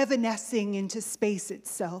and evanescing into space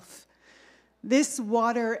itself. This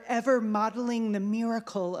water ever modeling the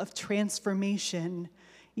miracle of transformation,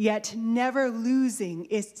 yet never losing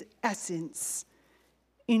its essence.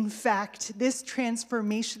 In fact, this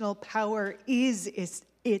transformational power is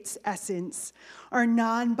its essence, our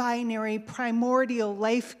non-binary primordial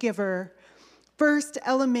life giver, first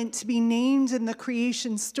element to be named in the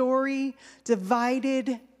creation story,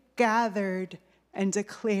 divided, gathered, and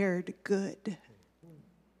declared good.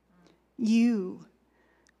 You,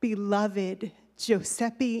 beloved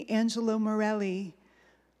Giuseppe Angelo Morelli,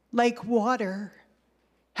 like water,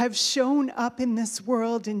 have shown up in this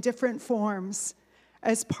world in different forms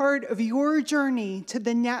as part of your journey to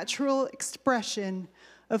the natural expression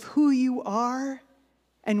of who you are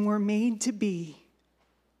and were made to be.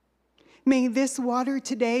 May this water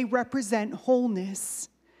today represent wholeness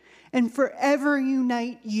and forever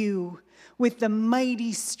unite you with the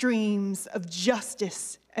mighty streams of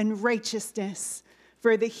justice and righteousness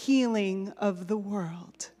for the healing of the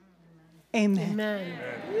world. Amen. Amen.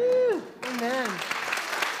 Woo. Amen.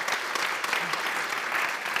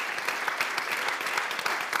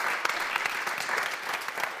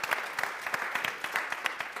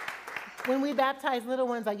 When we baptize little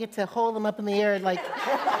ones, I get to hold them up in the air like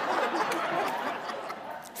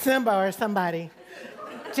Simba or somebody.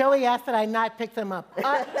 Joey asked that I not pick them up.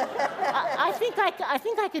 I think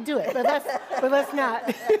I could do it, but let's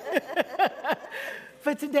not.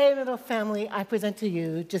 For today, little family, I present to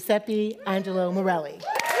you Giuseppe Angelo Morelli,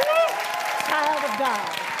 child of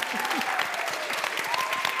God.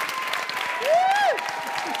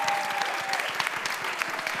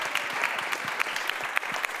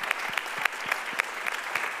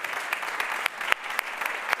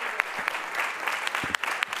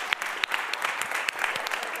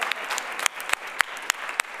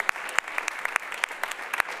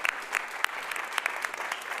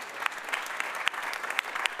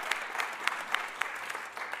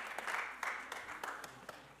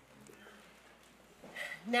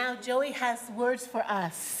 Now, Joey has words for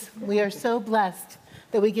us. We are so blessed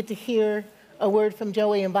that we get to hear a word from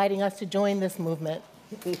Joey inviting us to join this movement.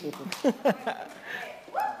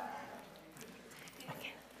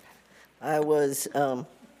 I was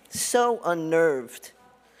so unnerved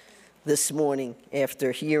this morning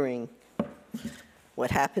after hearing what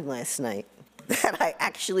happened last night, that I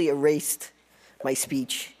actually erased my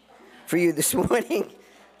speech for you this morning.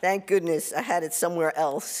 Thank goodness I had it somewhere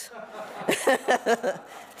else.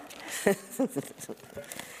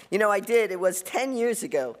 You know, I did. It was 10 years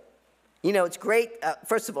ago. You know, it's great.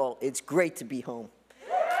 First of all, it's great to be home.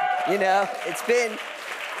 You know, it's been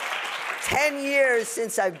 10 years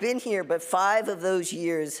since I've been here, but 5 of those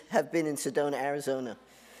years have been in Sedona, Arizona.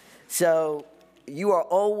 So you are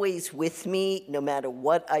always with me no matter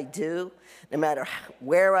what I do, no matter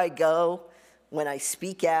where I go. When I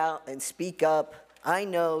speak out and speak up, I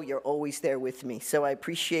know you're always there with me. So I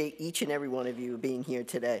appreciate each and every one of you being here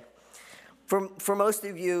today. For most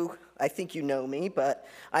of you, I think you know me, but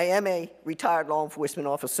I am a retired law enforcement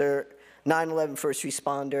officer, 9/11 first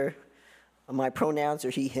responder. My pronouns are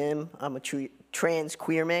he, him. I'm a trans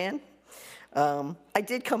queer man. I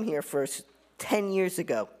did come here first 10 years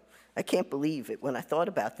ago. I can't believe it. When I thought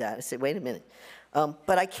about that, I said, wait a minute.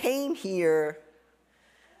 But I came here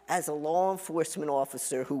as a law enforcement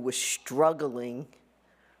officer who was struggling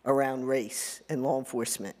around race and law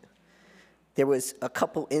enforcement. There was a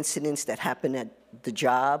couple incidents that happened at the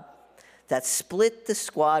job that split the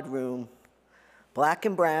squad room, black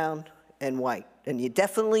and brown and white. And you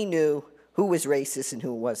definitely knew who was racist and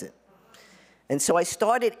who wasn't. And so I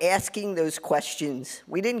started asking those questions.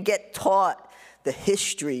 We didn't get taught the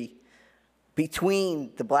history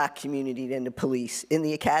between the black community and the police in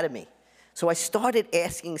the academy. So I started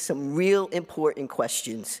asking some real important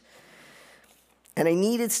questions. And I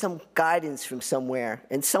needed some guidance from somewhere.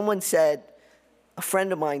 And someone said, a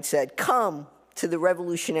friend of mine said, come to the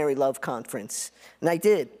Revolutionary Love Conference. And I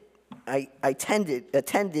did. I attended,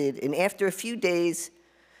 and after a few days,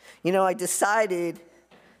 you know, I decided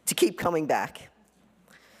to keep coming back.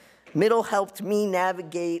 Middle helped me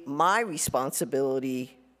navigate my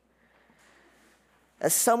responsibility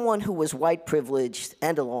as someone who was white privileged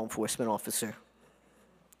and a law enforcement officer.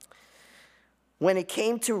 When it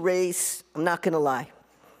came to race, I'm not gonna lie,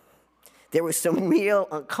 there were some real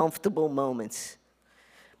uncomfortable moments.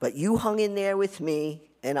 But you hung in there with me,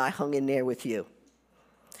 and I hung in there with you.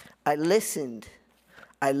 I listened,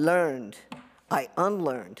 I learned, I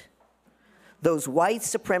unlearned those white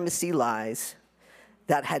supremacy lies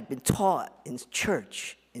that had been taught in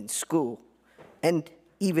church, in school, and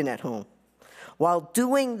even at home. While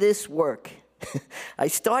doing this work, I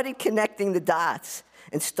started connecting the dots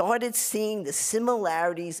and started seeing the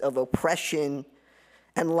similarities of oppression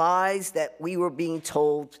and lies that we were being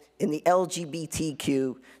told in the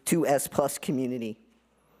LGBTQ2S+ community.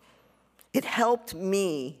 It helped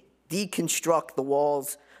me deconstruct the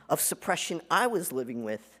walls of suppression I was living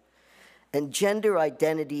with, and gender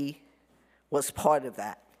identity was part of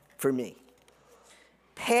that for me.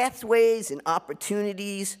 Pathways and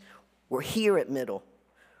opportunities were here at Middle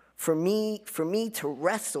for me to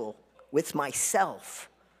wrestle with myself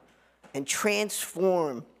and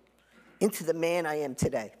transform into the man I am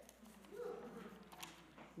today.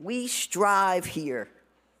 We strive here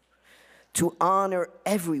to honor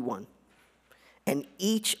everyone, and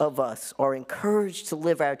each of us are encouraged to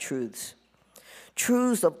live our truths,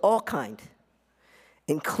 truths of all kind,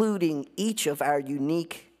 including each of our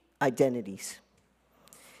unique identities.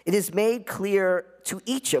 It is made clear to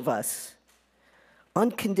each of us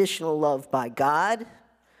unconditional love by God,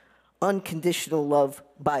 unconditional love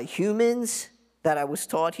by humans that I was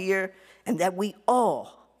taught here, and that we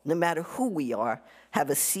all, no matter who we are, have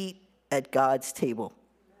a seat at God's table.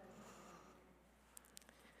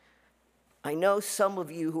 I know some of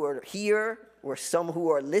you who are here, or some who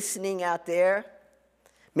are listening out there,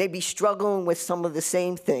 may be struggling with some of the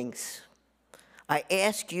same things. I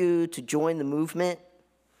ask you to join the movement.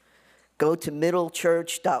 Go to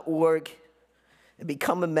middlechurch.org and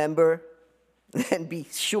become a member, and be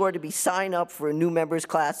sure to sign up for a new members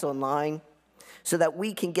class online so that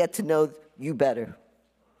we can get to know you better.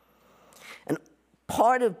 And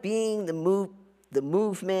part of being the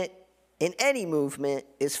movement, in any movement,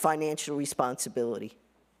 is financial responsibility.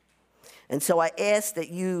 And so I ask that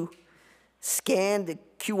you scan the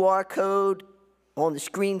QR code on the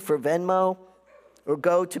screen for Venmo, or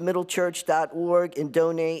go to middlechurch.org and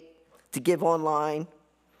donate to give online,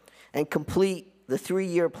 and complete the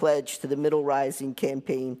 3-year pledge to the Middle Rising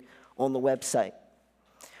campaign on the website.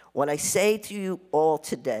 What I say to you all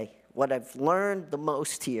today, what I've learned the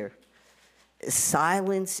most here, is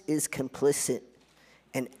silence is complicit,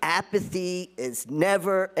 and apathy is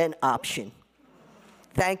never an option.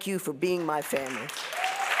 Thank you for being my family.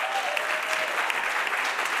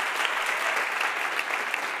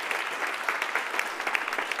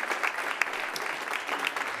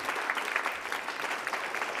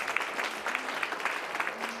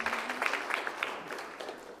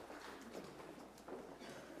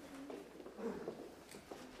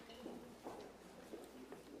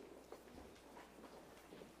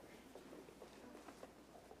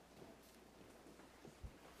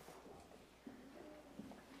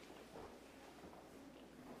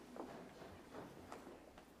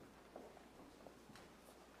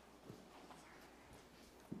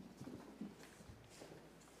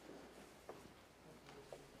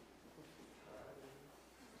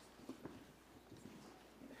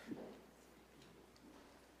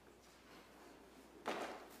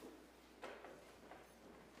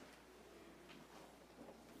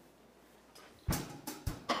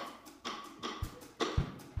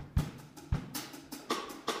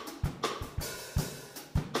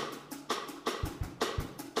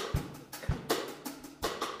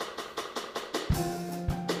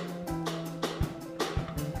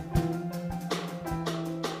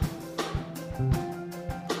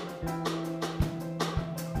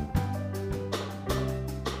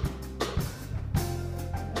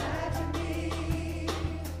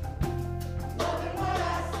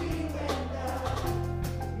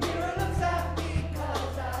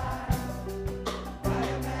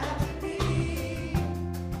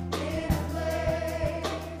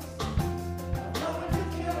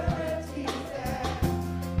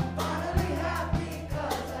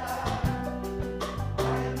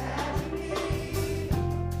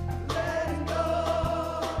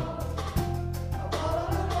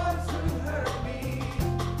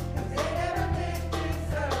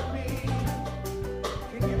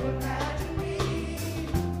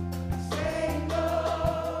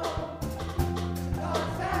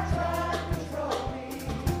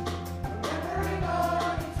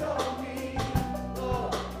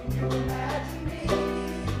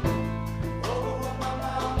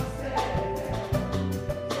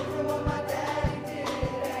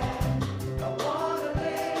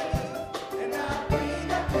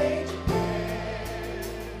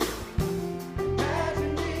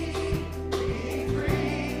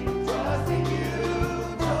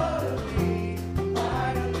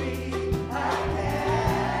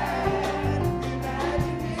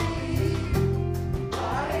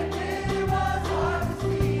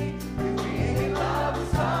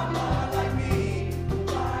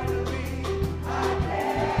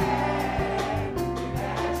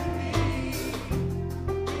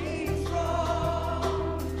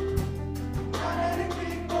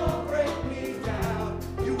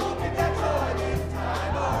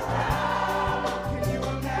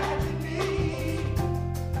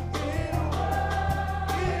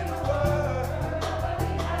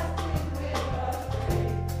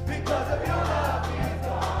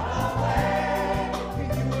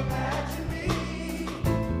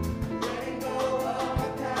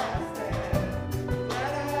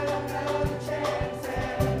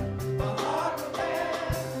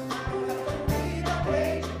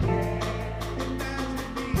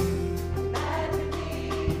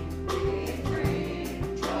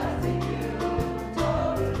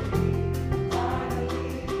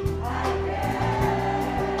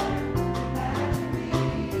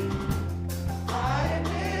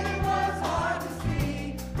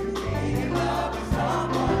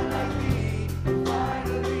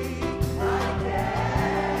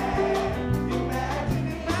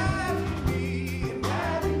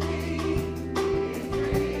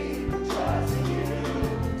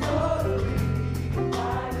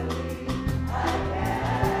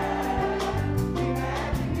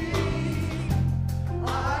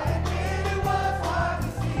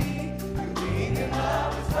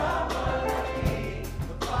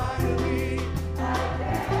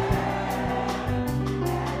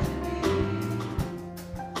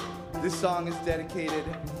 song is dedicated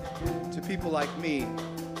to people like me,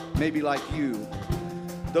 maybe like you,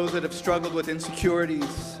 those that have struggled with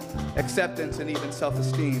insecurities, acceptance, and even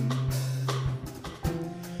self-esteem.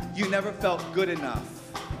 You never felt good enough.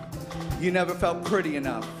 You never felt pretty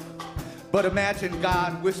enough. But imagine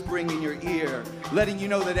God whispering in your ear, letting you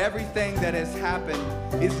know that everything that has happened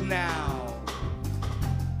is now.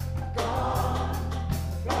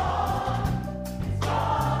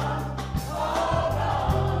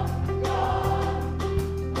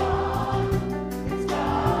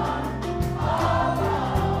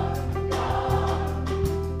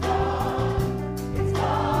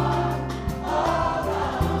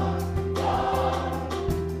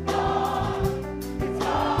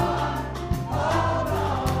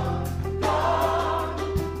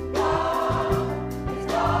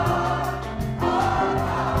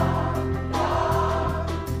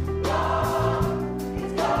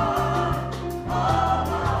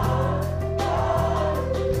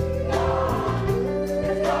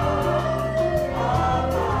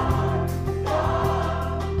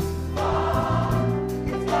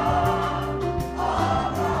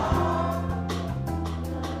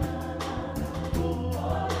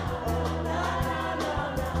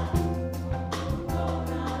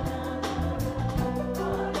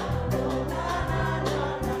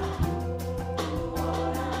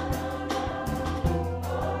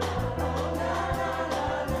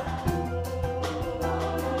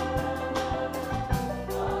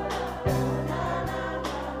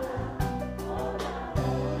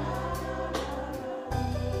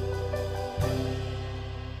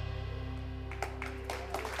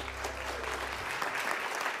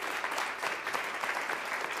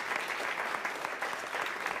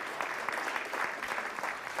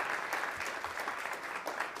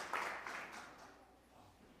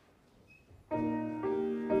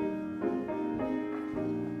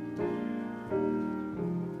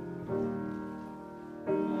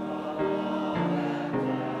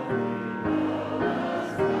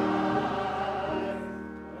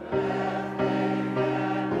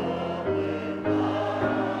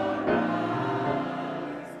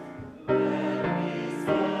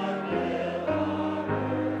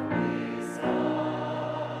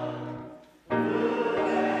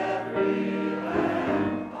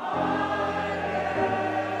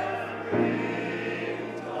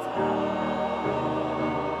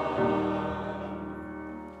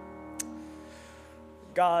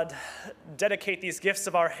 God, dedicate these gifts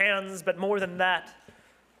of our hands, but more than that,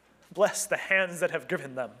 bless the hands that have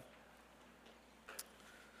given them.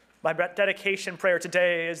 My dedication prayer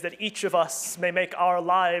today is that each of us may make our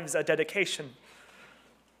lives a dedication.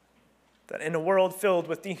 That in a world filled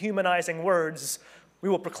with dehumanizing words, we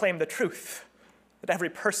will proclaim the truth, that every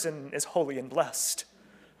person is holy and blessed.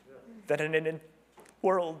 That in a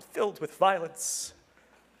world filled with violence,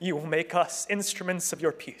 you will make us instruments of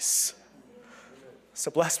your peace. So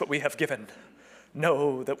bless what we have given.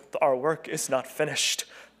 Know that our work is not finished,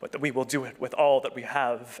 but that we will do it with all that we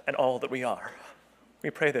have and all that we are. We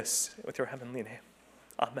pray this with your heavenly name.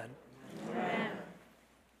 Amen. Amen.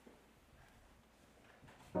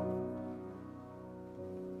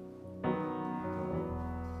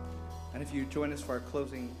 And if you join us for our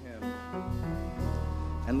closing hymn,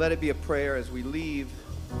 and let it be a prayer as we leave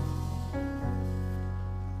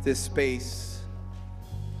this space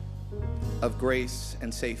of grace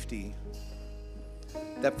and safety,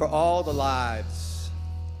 that for all the lives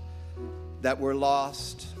that were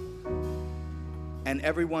lost and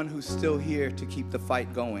everyone who's still here to keep the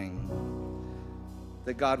fight going,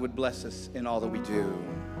 that God would bless us in all that we do.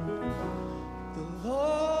 The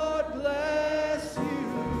Lord bless you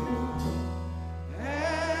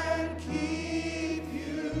and keep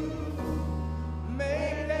you,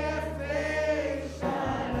 make their face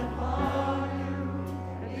shine upon you,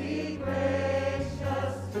 and be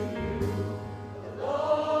gracious to you. The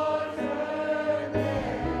Lord turn their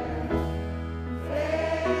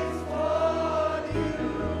face toward you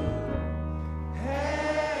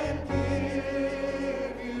and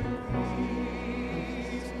give you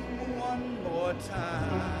peace. One more time.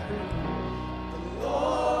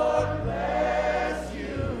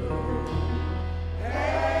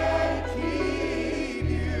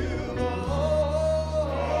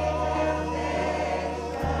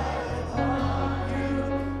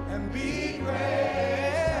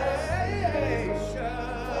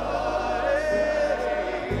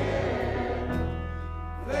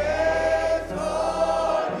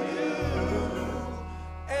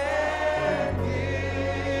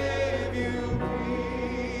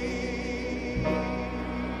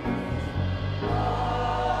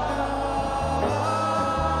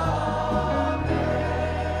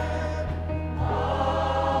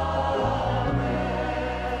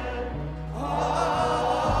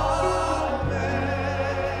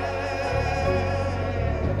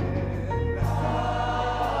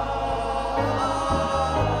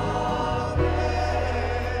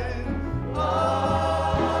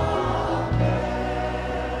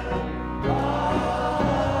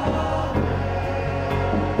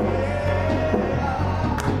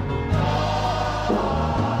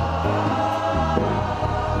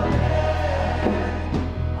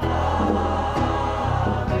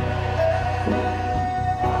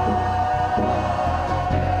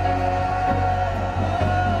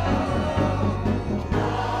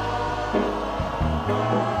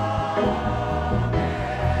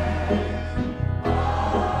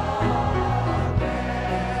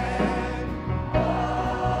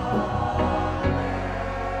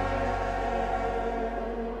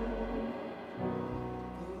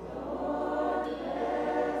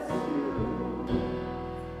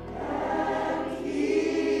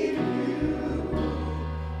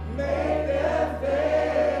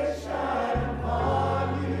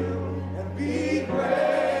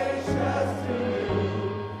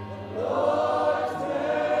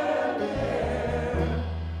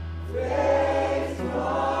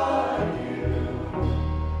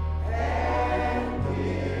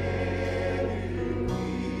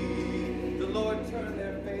 Lord turn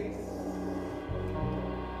their face.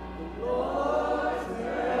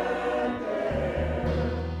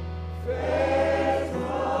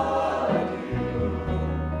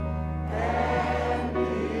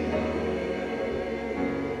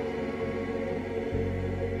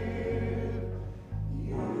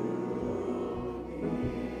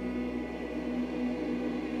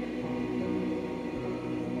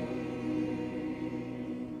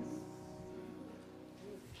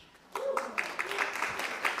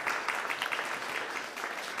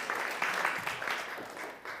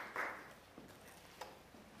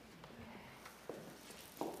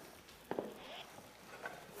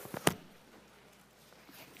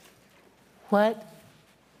 What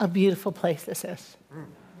a beautiful place this is.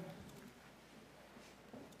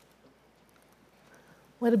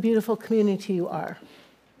 What a beautiful community you are.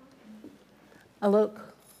 Alok,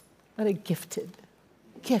 what a gifted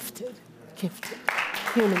human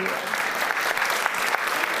you are.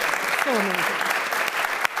 So amazing.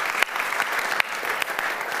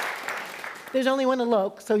 There's only one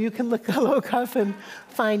Alok, so you can look Alok up and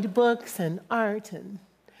find books and art and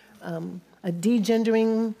a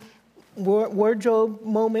degendering wardrobe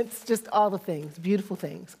moments, just all the things, beautiful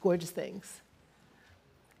things, gorgeous things.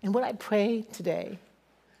 And what I pray today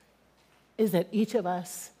is that each of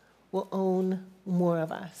us will own more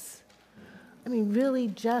of us. I mean, really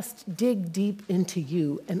just dig deep into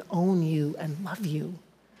you and own you and love you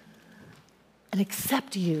and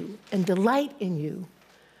accept you and delight in you.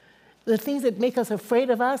 The things that make us afraid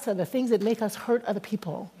of us are the things that make us hurt other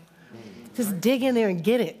people. Just dig in there and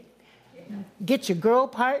get it. Get your girl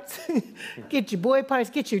parts, get your boy parts,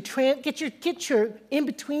 get your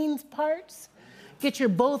in-between parts, get your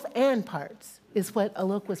both and parts, is what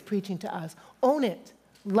Alok was preaching to us. Own it,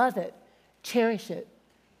 love it, cherish it,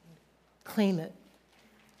 claim it,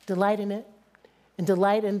 delight in it, and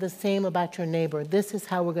delight in the same about your neighbor. This is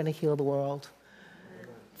how we're going to heal the world.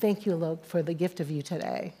 Thank you, Alok, for the gift of you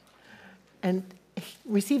today. And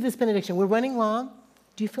receive this benediction. We're running long.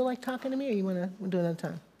 Do you feel like talking to me, or you want to do it another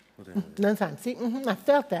time? Another time. See, I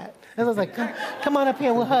felt that. I was like, come on up here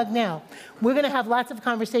and we'll hug now. We're going to have lots of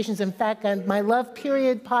conversations. In fact, my Love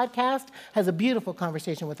Period podcast has a beautiful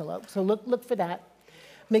conversation with Alok. So look for that.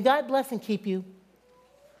 May God bless and keep you.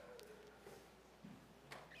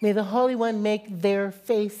 May the Holy One make their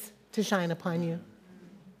face to shine upon you.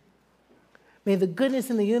 May the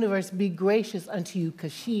goodness in the universe be gracious unto you,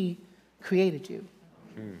 because she created you.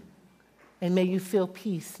 And may you feel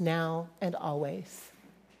peace now and always.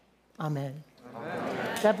 Amen.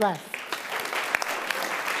 Amen. God bless.